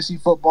rush fantasy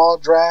football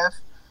draft.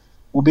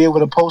 We'll be able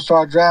to post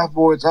our draft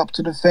boards up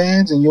to the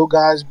fans, and you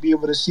guys be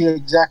able to see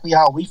exactly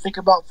how we think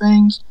about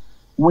things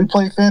when we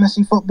play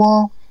fantasy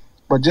football.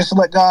 But just to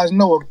let guys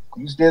know,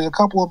 there's a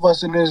couple of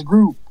us in this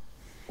group.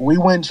 We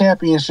win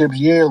championships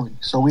yearly,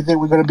 so we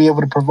think we're going to be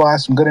able to provide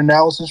some good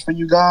analysis for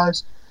you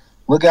guys.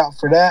 Look out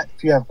for that.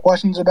 If you have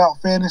questions about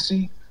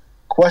fantasy,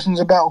 questions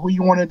about who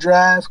you want to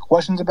draft,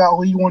 questions about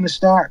who you want to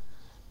start,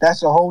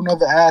 that's a whole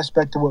nother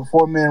aspect of what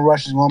 4-man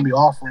rush is going to be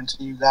offering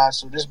to you guys.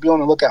 So just be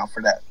on the lookout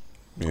for that.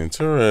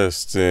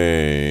 Interesting.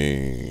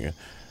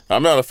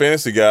 I'm not a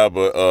fantasy guy,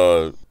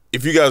 but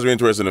if you guys are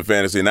interested in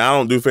fantasy, and I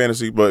don't do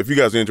fantasy, but if you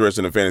guys are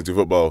interested in fantasy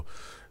football,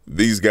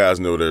 these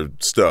guys know their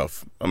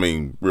stuff. I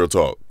mean, real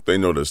talk. They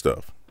know their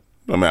stuff.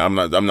 I mean,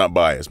 I'm not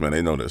biased, man.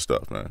 They know their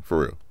stuff, man.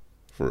 For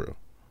real.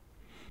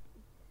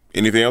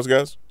 Anything else,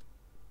 guys?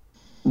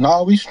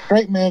 No, we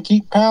straight, man.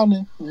 Keep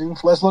pounding. And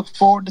let's look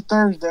forward to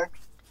Thursday.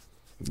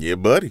 Yeah,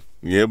 buddy.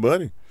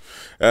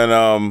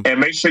 And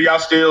make sure y'all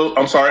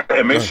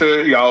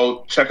sure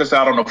y'all check us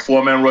out on the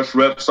 4-man rush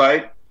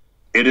website.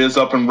 it is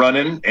up and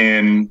running,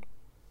 and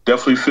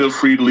definitely feel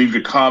free to leave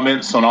your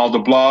comments on all the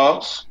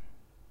blogs,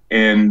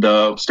 and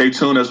stay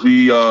tuned as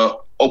we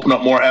open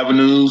up more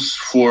avenues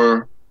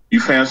for you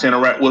fans to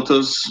interact with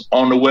us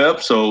on the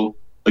web. So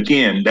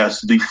again,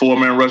 that's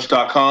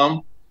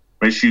the4manrush.com.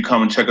 Make sure you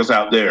come and check us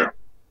out there.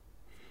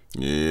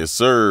 Yes,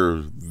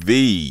 sir.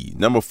 The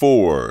number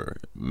 4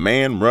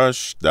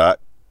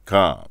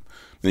 manrush.com.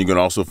 And you can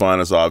also find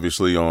us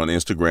obviously on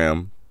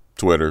Instagram,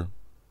 Twitter,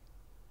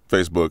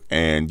 Facebook,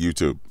 and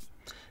YouTube.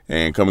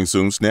 And coming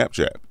soon,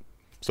 Snapchat.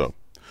 So,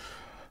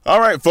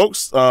 all right,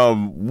 folks.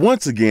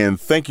 Once again,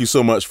 thank you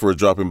so much for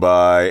dropping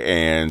by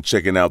and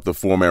checking out the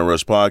 4-Man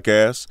Rush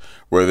podcast.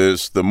 Whether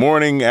it's the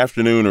morning,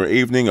 afternoon, or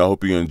evening, I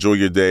hope you enjoy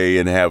your day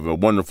and have a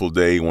wonderful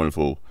day,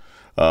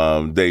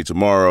 day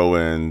tomorrow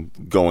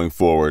and going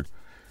forward.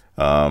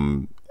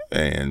 And,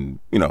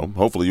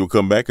 hopefully you'll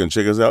come back and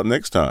check us out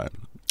next time.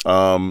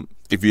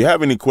 If you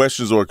have any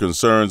questions or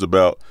concerns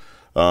about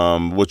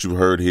what you've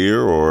heard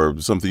here or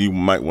something you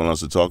might want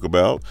us to talk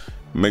about,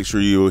 make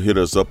sure you hit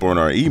us up on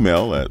our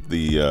email at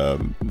the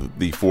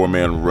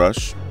 4Man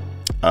Rush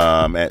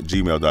at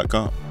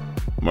gmail.com.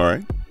 All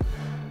right.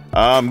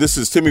 This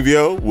is Timmy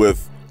Vio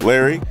with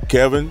Larry,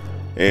 Kevin,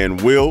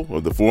 and Will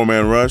of the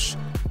 4Man Rush.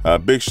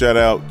 Big shout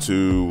out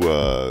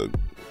to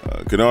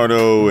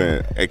Canardo,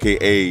 and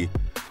aka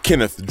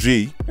Kenneth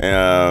G,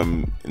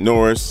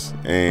 Norris,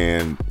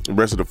 and the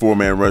rest of the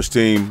 4-Man Rush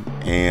team,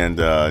 and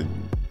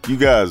you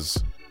guys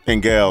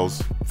and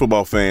gals,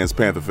 football fans,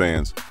 Panther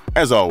fans,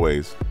 as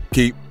always,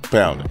 keep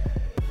pounding.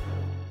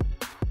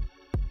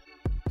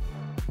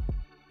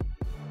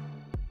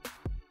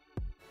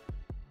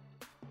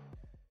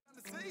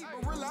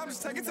 I'm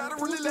just taking time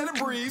to really let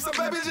it breathe. So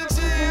baby, just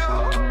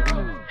chill.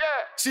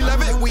 She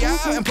love it. We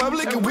out in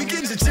public and we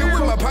can just chill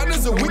with my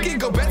partners, and we can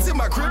go back to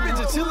my crib and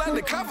just chill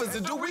under covers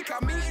and do we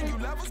call me and you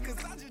lovers.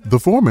 The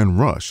 4-Man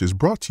Rush is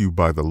brought to you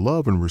by the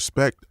love and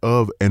respect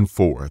of and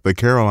for the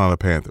Carolina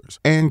Panthers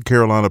and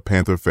Carolina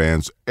Panther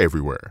fans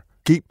everywhere.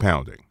 Keep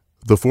pounding.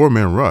 The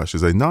 4-Man Rush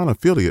is a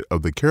non-affiliate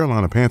of the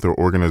Carolina Panther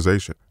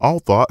organization. All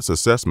thoughts,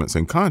 assessments,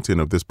 and content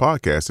of this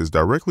podcast is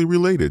directly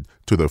related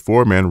to the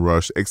 4-Man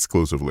Rush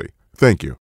exclusively. Thank you.